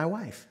with my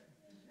wife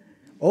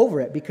over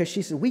it because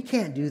she said, we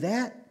can't do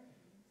that.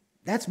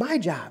 That's my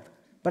job.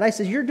 But I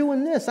said, you're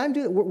doing this.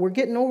 We're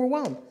getting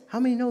overwhelmed. How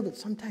many know that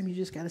sometimes you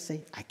just got to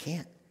say, I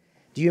can't?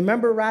 Do you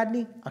remember,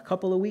 Rodney, a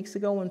couple of weeks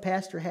ago when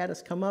Pastor had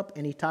us come up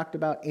and he talked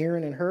about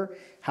Aaron and Hur,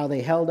 how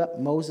they held up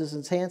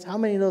Moses' hands? How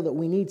many know that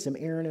we need some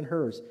Aaron and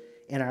Hurs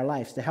in our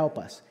lives to help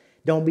us?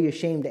 Don't be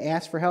ashamed to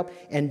ask for help,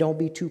 and don't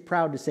be too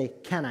proud to say,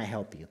 can I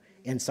help you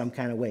in some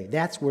kind of way?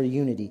 That's where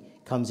unity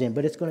comes in.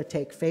 But it's going to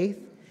take faith.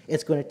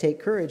 It's going to take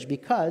courage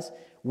because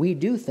we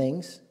do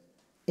things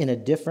in a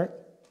different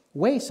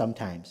way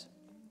sometimes.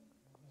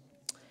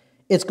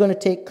 It's going to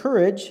take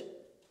courage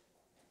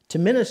to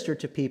minister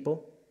to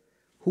people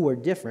who are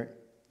different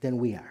than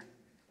we are.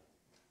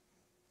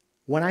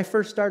 When I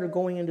first started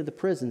going into the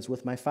prisons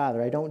with my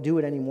father, I don't do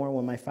it anymore.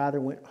 When my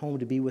father went home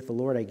to be with the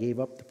Lord, I gave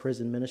up the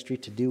prison ministry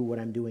to do what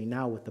I'm doing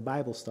now with the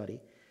Bible study.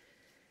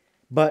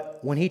 But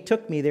when he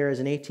took me there as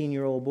an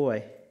 18-year-old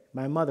boy,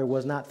 my mother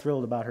was not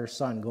thrilled about her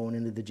son going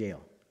into the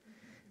jail.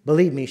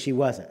 Believe me, she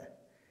wasn't.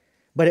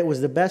 But it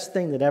was the best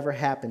thing that ever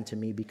happened to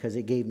me because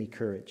it gave me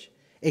courage.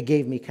 It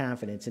gave me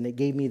confidence, and it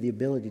gave me the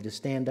ability to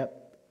stand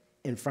up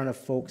in front of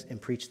folks and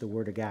preach the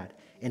Word of God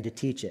and to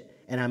teach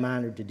it. And I'm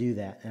honored to do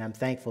that. And I'm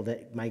thankful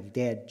that my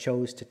dad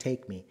chose to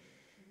take me.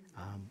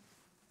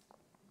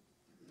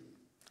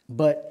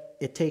 But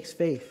it takes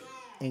faith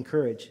and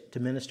courage to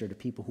minister to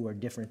people who are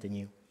different than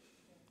you.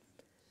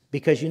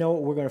 Because you know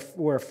what?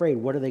 We're afraid.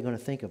 What are they going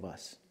to think of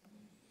us?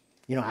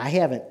 You know, I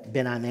haven't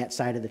been on that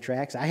side of the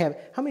tracks. How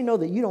many know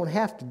that you don't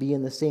have to be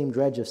in the same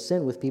dredge of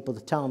sin with people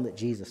to tell them that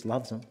Jesus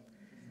loves them?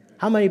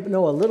 How many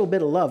know a little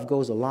bit of love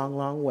goes a long,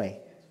 long way?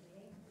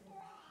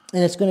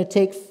 And it's going to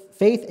take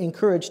faith and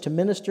courage to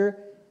minister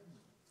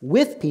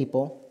with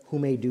people who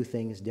may do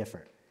things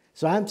different.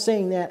 So I'm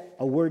saying that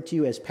a word to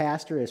you as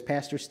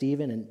Pastor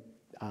Stephen and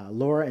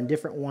Laura and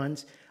different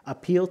ones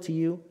appeal to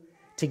you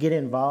to get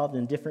involved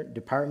in different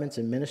departments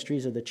and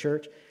ministries of the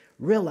church.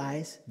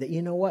 Realize that,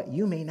 you know what,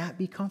 you may not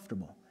be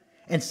comfortable.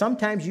 And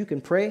sometimes you can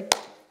pray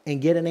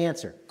and get an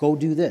answer. Go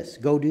do this,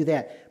 go do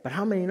that. But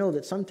how many know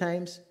that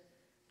sometimes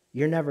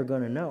you're never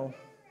going to know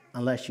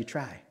unless you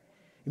try?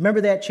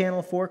 Remember that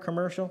Channel 4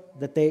 commercial,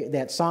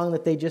 that song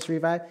that they just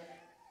revived?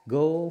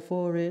 Go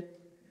for it,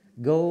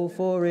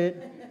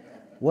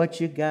 what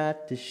you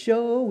got to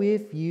show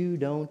if you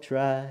don't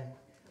try?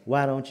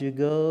 Why don't you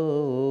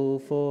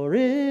go for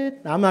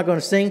it? Now, I'm not going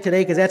to sing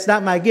today because that's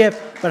not my gift,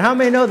 but how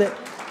many know that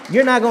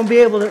you're not going to be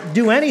able to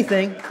do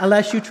anything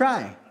unless you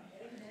try?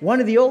 One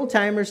of the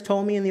old-timers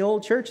told me in the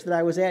old church that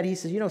I was at, he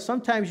says, you know,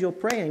 sometimes you'll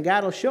pray and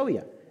God will show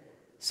you.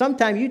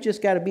 Sometimes you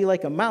just got to be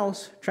like a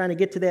mouse trying to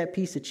get to that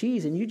piece of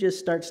cheese, and you just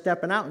start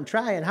stepping out and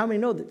try. And how many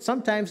know that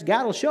sometimes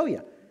God will show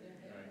you?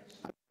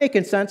 I'm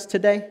making sense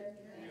today?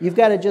 You've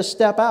got to just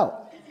step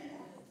out.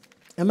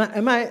 Am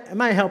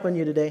I helping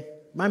you today?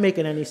 Am I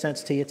making any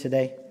sense to you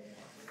today?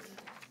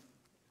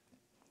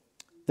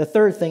 The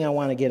third thing I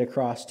want to get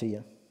across to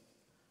you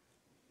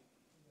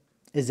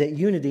is that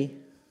unity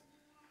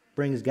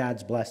brings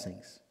God's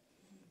blessings.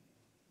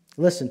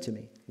 Listen to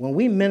me. When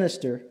we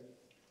minister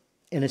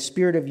in a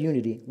spirit of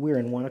unity, we're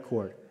in one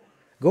accord.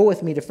 Go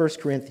with me to 1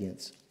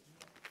 Corinthians.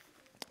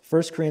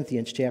 1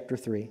 Corinthians chapter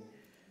 3.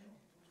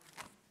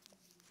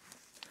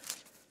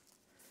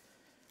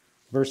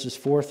 Verses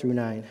 4 through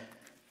 9.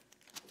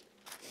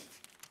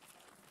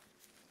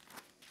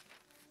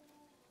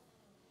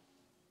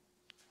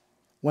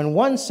 When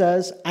one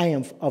says, I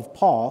am of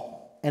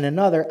Paul, and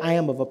another, I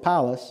am of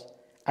Apollos,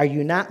 are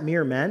you not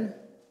mere men?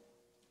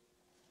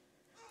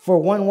 For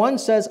when one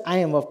says, I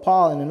am of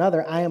Paul, and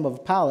another, I am of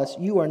Apollos,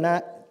 you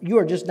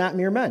are just not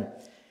mere men.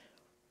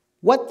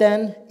 What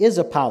then is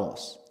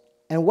Apollos?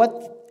 And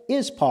what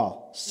is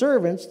Paul?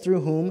 Servants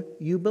through whom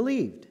you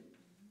believed.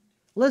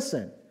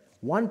 Listen,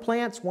 one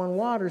plants, one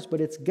waters,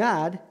 but it's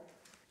God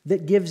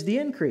that gives the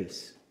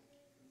increase.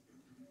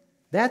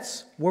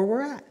 That's where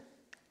we're at.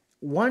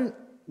 One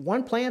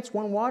one plants,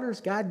 one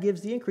waters, God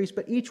gives the increase,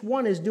 but each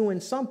one is doing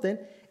something,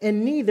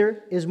 and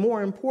neither is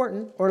more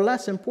important or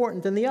less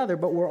important than the other,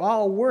 but we're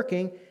all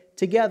working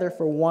together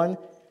for one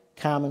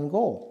common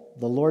goal,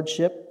 the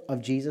lordship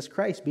of Jesus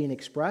Christ being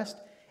expressed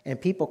and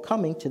people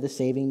coming to the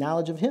saving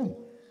knowledge of him.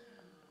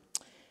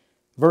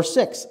 Verse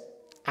 6,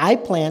 I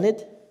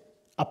planted,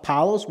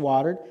 Apollos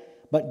watered,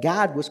 but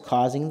God was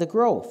causing the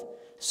growth.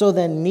 So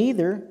then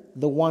neither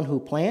the one who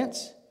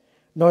plants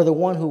nor the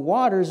one who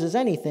waters is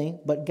anything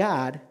but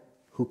God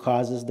who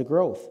causes the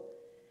growth.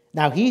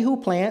 Now he who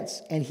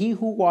plants and he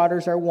who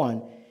waters are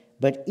one,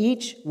 but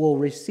each will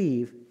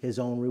receive his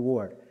own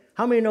reward.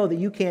 How many know that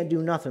you can't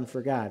do nothing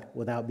for God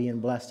without being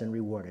blessed and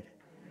rewarded?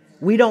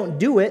 We don't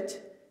do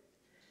it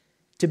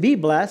to be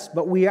blessed,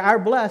 but we are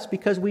blessed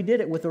because we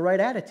did it with the right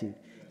attitude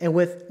and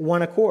with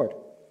one accord.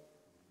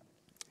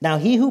 Now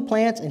he who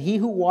plants and he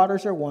who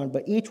waters are one,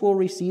 but each will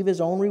receive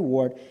his own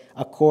reward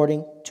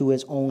according to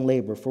his own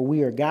labor. For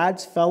we are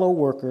God's fellow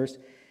workers,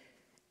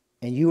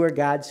 and you are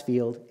God's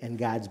field and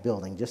God's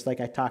building. Just like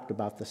I talked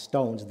about the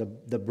stones,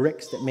 the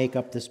bricks that make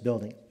up this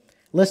building.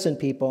 Listen,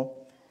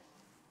 people,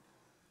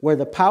 where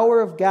the power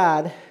of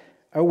God,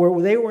 or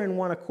where they were in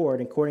one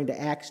accord, according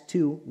to Acts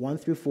 2, 1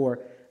 through 4,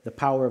 the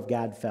power of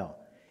God fell.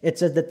 It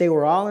says that they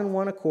were all in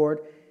one accord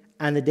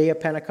on the day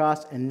of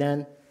Pentecost, and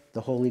then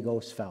the Holy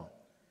Ghost fell.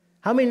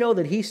 How many know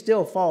that he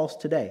still falls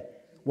today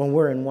when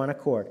we're in one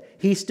accord?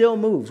 He still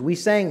moves. We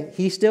sang,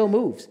 he still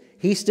moves.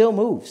 He still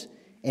moves,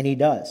 and he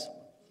does.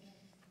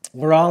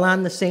 We're all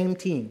on the same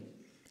team.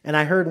 And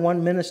I heard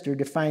one minister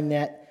define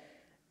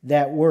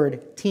that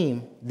word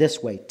team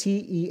this way,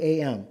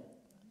 T-E-A-M.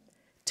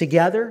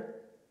 Together,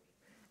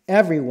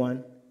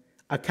 everyone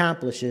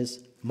accomplishes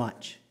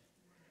much.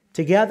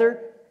 Together,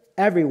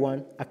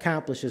 everyone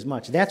accomplishes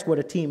much. That's what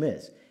a team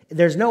is.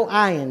 There's no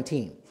I in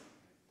team.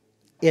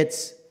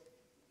 It's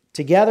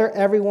together,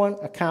 everyone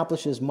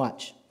accomplishes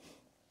much.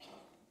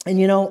 And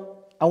you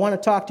know, I want to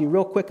talk to you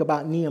real quick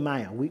about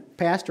Nehemiah.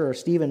 Pastor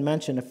Stephen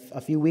mentioned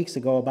a few weeks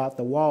ago about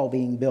the wall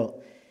being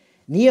built.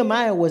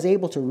 Nehemiah was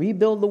able to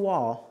rebuild the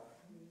wall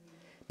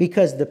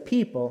because the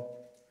people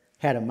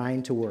had a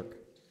mind to work.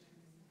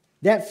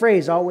 That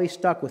phrase always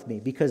stuck with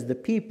me, because the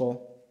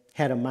people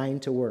had a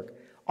mind to work.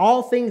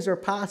 All things are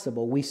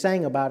possible. We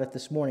sang about it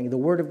this morning. The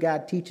Word of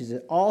God teaches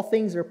it. All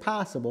things are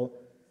possible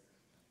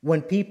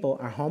when people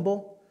are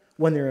humble,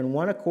 when they're in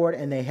one accord,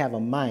 and they have a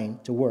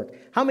mind to work.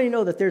 How many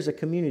know that there's a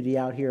community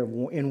out here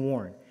in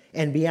Warren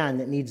and beyond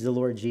that needs the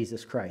Lord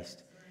Jesus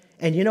Christ?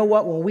 And you know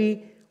what? When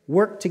we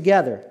work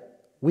together,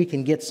 we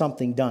can get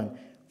something done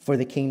for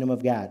the kingdom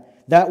of God.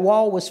 That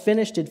wall was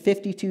finished in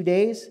 52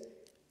 days,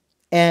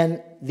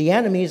 and the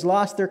enemies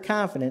lost their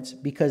confidence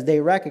because they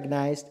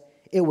recognized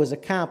it was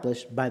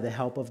accomplished by the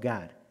help of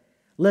God.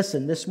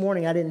 Listen, this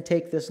morning I didn't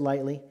take this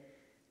lightly,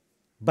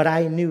 but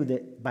I knew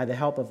that by the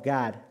help of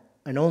God,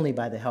 and only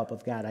by the help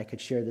of God, I could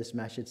share this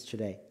message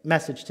today,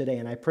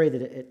 and I pray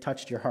that it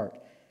touched your heart.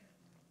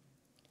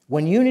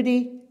 When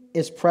unity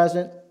is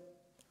present,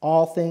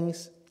 all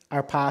things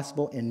are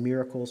possible and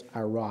miracles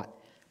are wrought.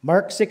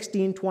 Mark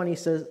 16:20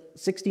 says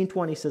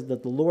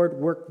that the Lord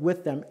worked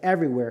with them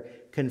everywhere,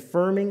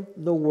 confirming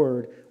the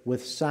word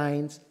with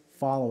signs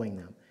following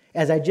them.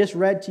 As I just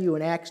read to you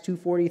in Acts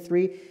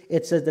 2:43,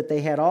 it says that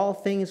they had all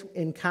things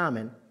in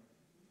common,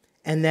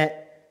 and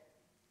that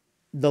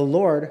the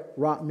Lord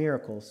wrought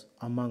miracles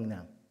among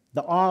them.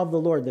 The awe of the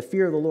Lord, the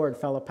fear of the Lord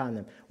fell upon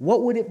them.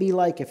 What would it be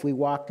like if we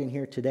walked in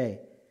here today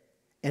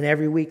and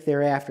every week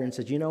thereafter and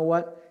said, you know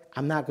what?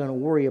 I'm not going to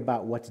worry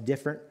about what's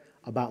different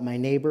about my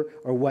neighbor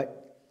or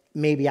what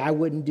maybe I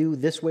wouldn't do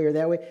this way or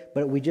that way,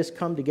 but we just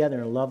come together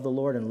and love the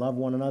Lord and love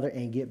one another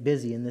and get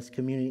busy in this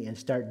community and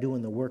start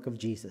doing the work of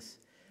Jesus,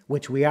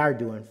 which we are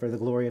doing for the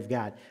glory of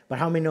God. But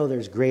how many know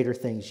there's greater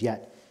things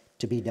yet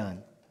to be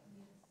done?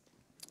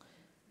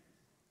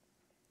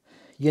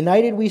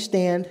 United we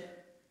stand,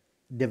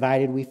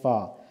 divided we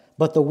fall.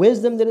 But the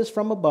wisdom that is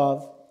from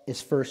above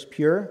is first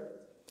pure,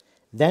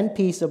 then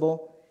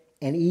peaceable,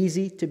 and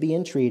easy to be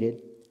entreated,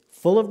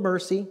 full of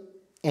mercy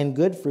and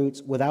good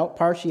fruits, without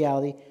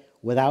partiality,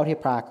 without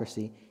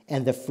hypocrisy.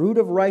 And the fruit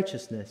of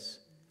righteousness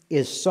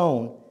is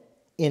sown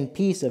in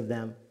peace of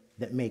them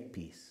that make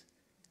peace.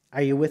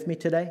 Are you with me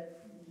today?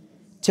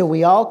 Till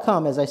we all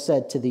come, as I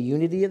said, to the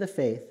unity of the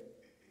faith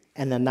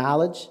and the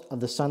knowledge of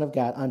the Son of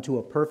God, unto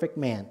a perfect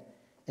man,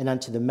 and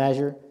unto the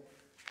measure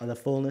of the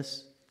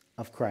fullness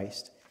of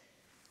Christ.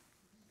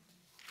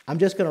 I'm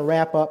just going to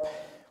wrap up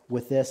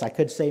with this. I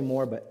could say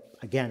more, but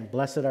again,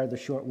 blessed are the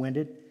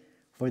short-winded,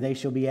 for they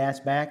shall be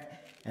asked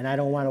back, and I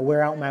don't want to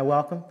wear out my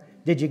welcome.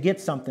 Did you get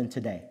something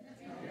today?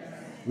 Yes.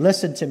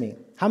 Listen to me.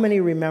 How many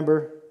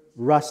remember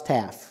Russ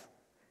Taff,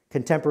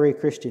 contemporary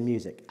Christian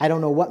music? I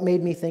don't know what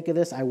made me think of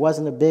this. I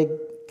wasn't a big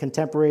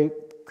contemporary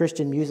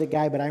Christian music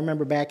guy, but I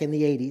remember back in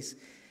the 80s,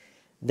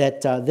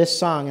 that this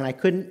song, and I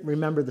couldn't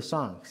remember the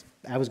songs.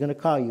 I was going to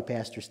call you,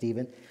 Pastor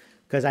Stephen,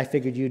 because I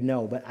figured you'd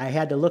know, but I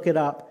had to look it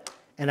up,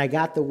 and I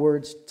got the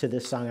words to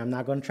this song. I'm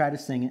not going to try to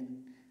sing it,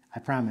 I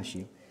promise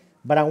you.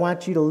 But I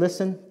want you to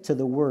listen to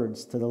the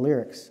words, to the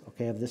lyrics,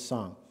 okay, of this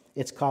song.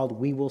 It's called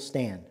We Will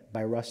Stand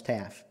by Russ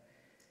Taff.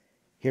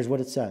 Here's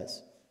what it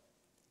says.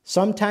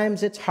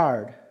 Sometimes it's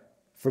hard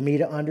for me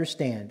to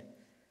understand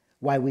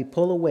why we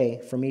pull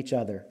away from each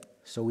other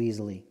so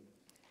easily,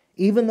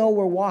 even though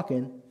we're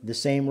walking the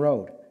same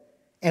road,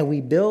 and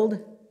we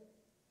build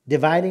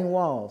dividing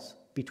walls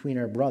between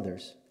our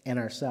brothers and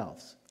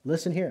ourselves.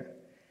 Listen here.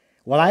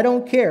 Well, I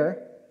don't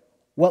care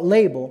what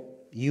label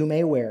you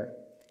may wear.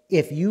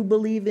 If you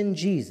believe in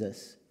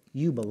Jesus,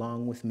 you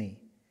belong with me.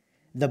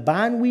 The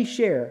bond we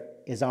share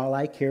is all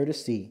I care to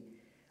see.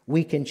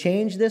 We can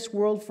change this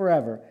world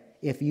forever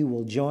if you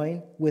will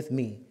join with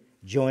me.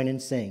 Join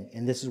and sing.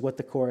 And this is what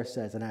the chorus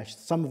says, and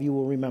some of you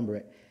will remember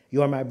it.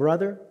 You're my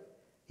brother,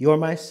 you're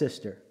my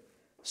sister,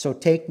 so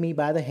take me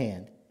by the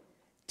hand.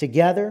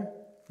 Together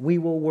we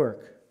will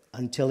work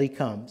until he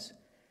comes.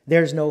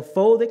 There's no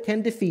foe that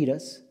can defeat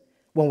us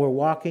when we're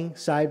walking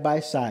side by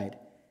side.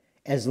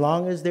 As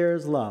long as there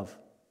is love,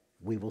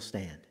 we will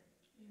stand.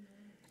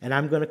 And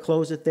I'm going to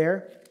close it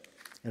there,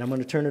 and I'm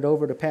going to turn it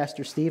over to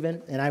Pastor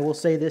Stephen, and I will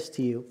say this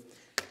to you.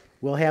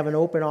 We'll have an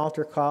open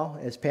altar call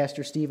as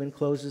Pastor Stephen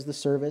closes the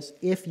service.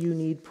 If you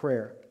need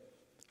prayer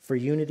for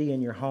unity in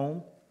your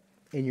home,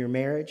 in your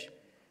marriage,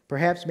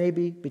 perhaps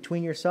maybe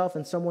between yourself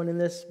and someone in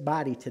this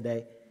body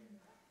today,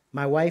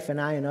 my wife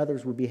and I and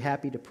others would be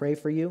happy to pray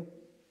for you.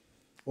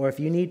 Or if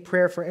you need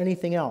prayer for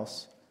anything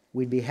else,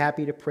 we'd be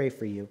happy to pray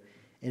for you.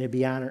 And it'd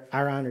be our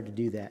honor to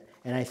do that.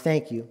 And I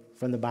thank you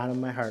from the bottom of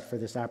my heart for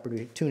this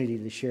opportunity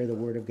to share the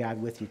Word of God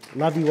with you.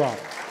 Love you all.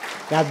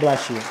 God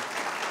bless you.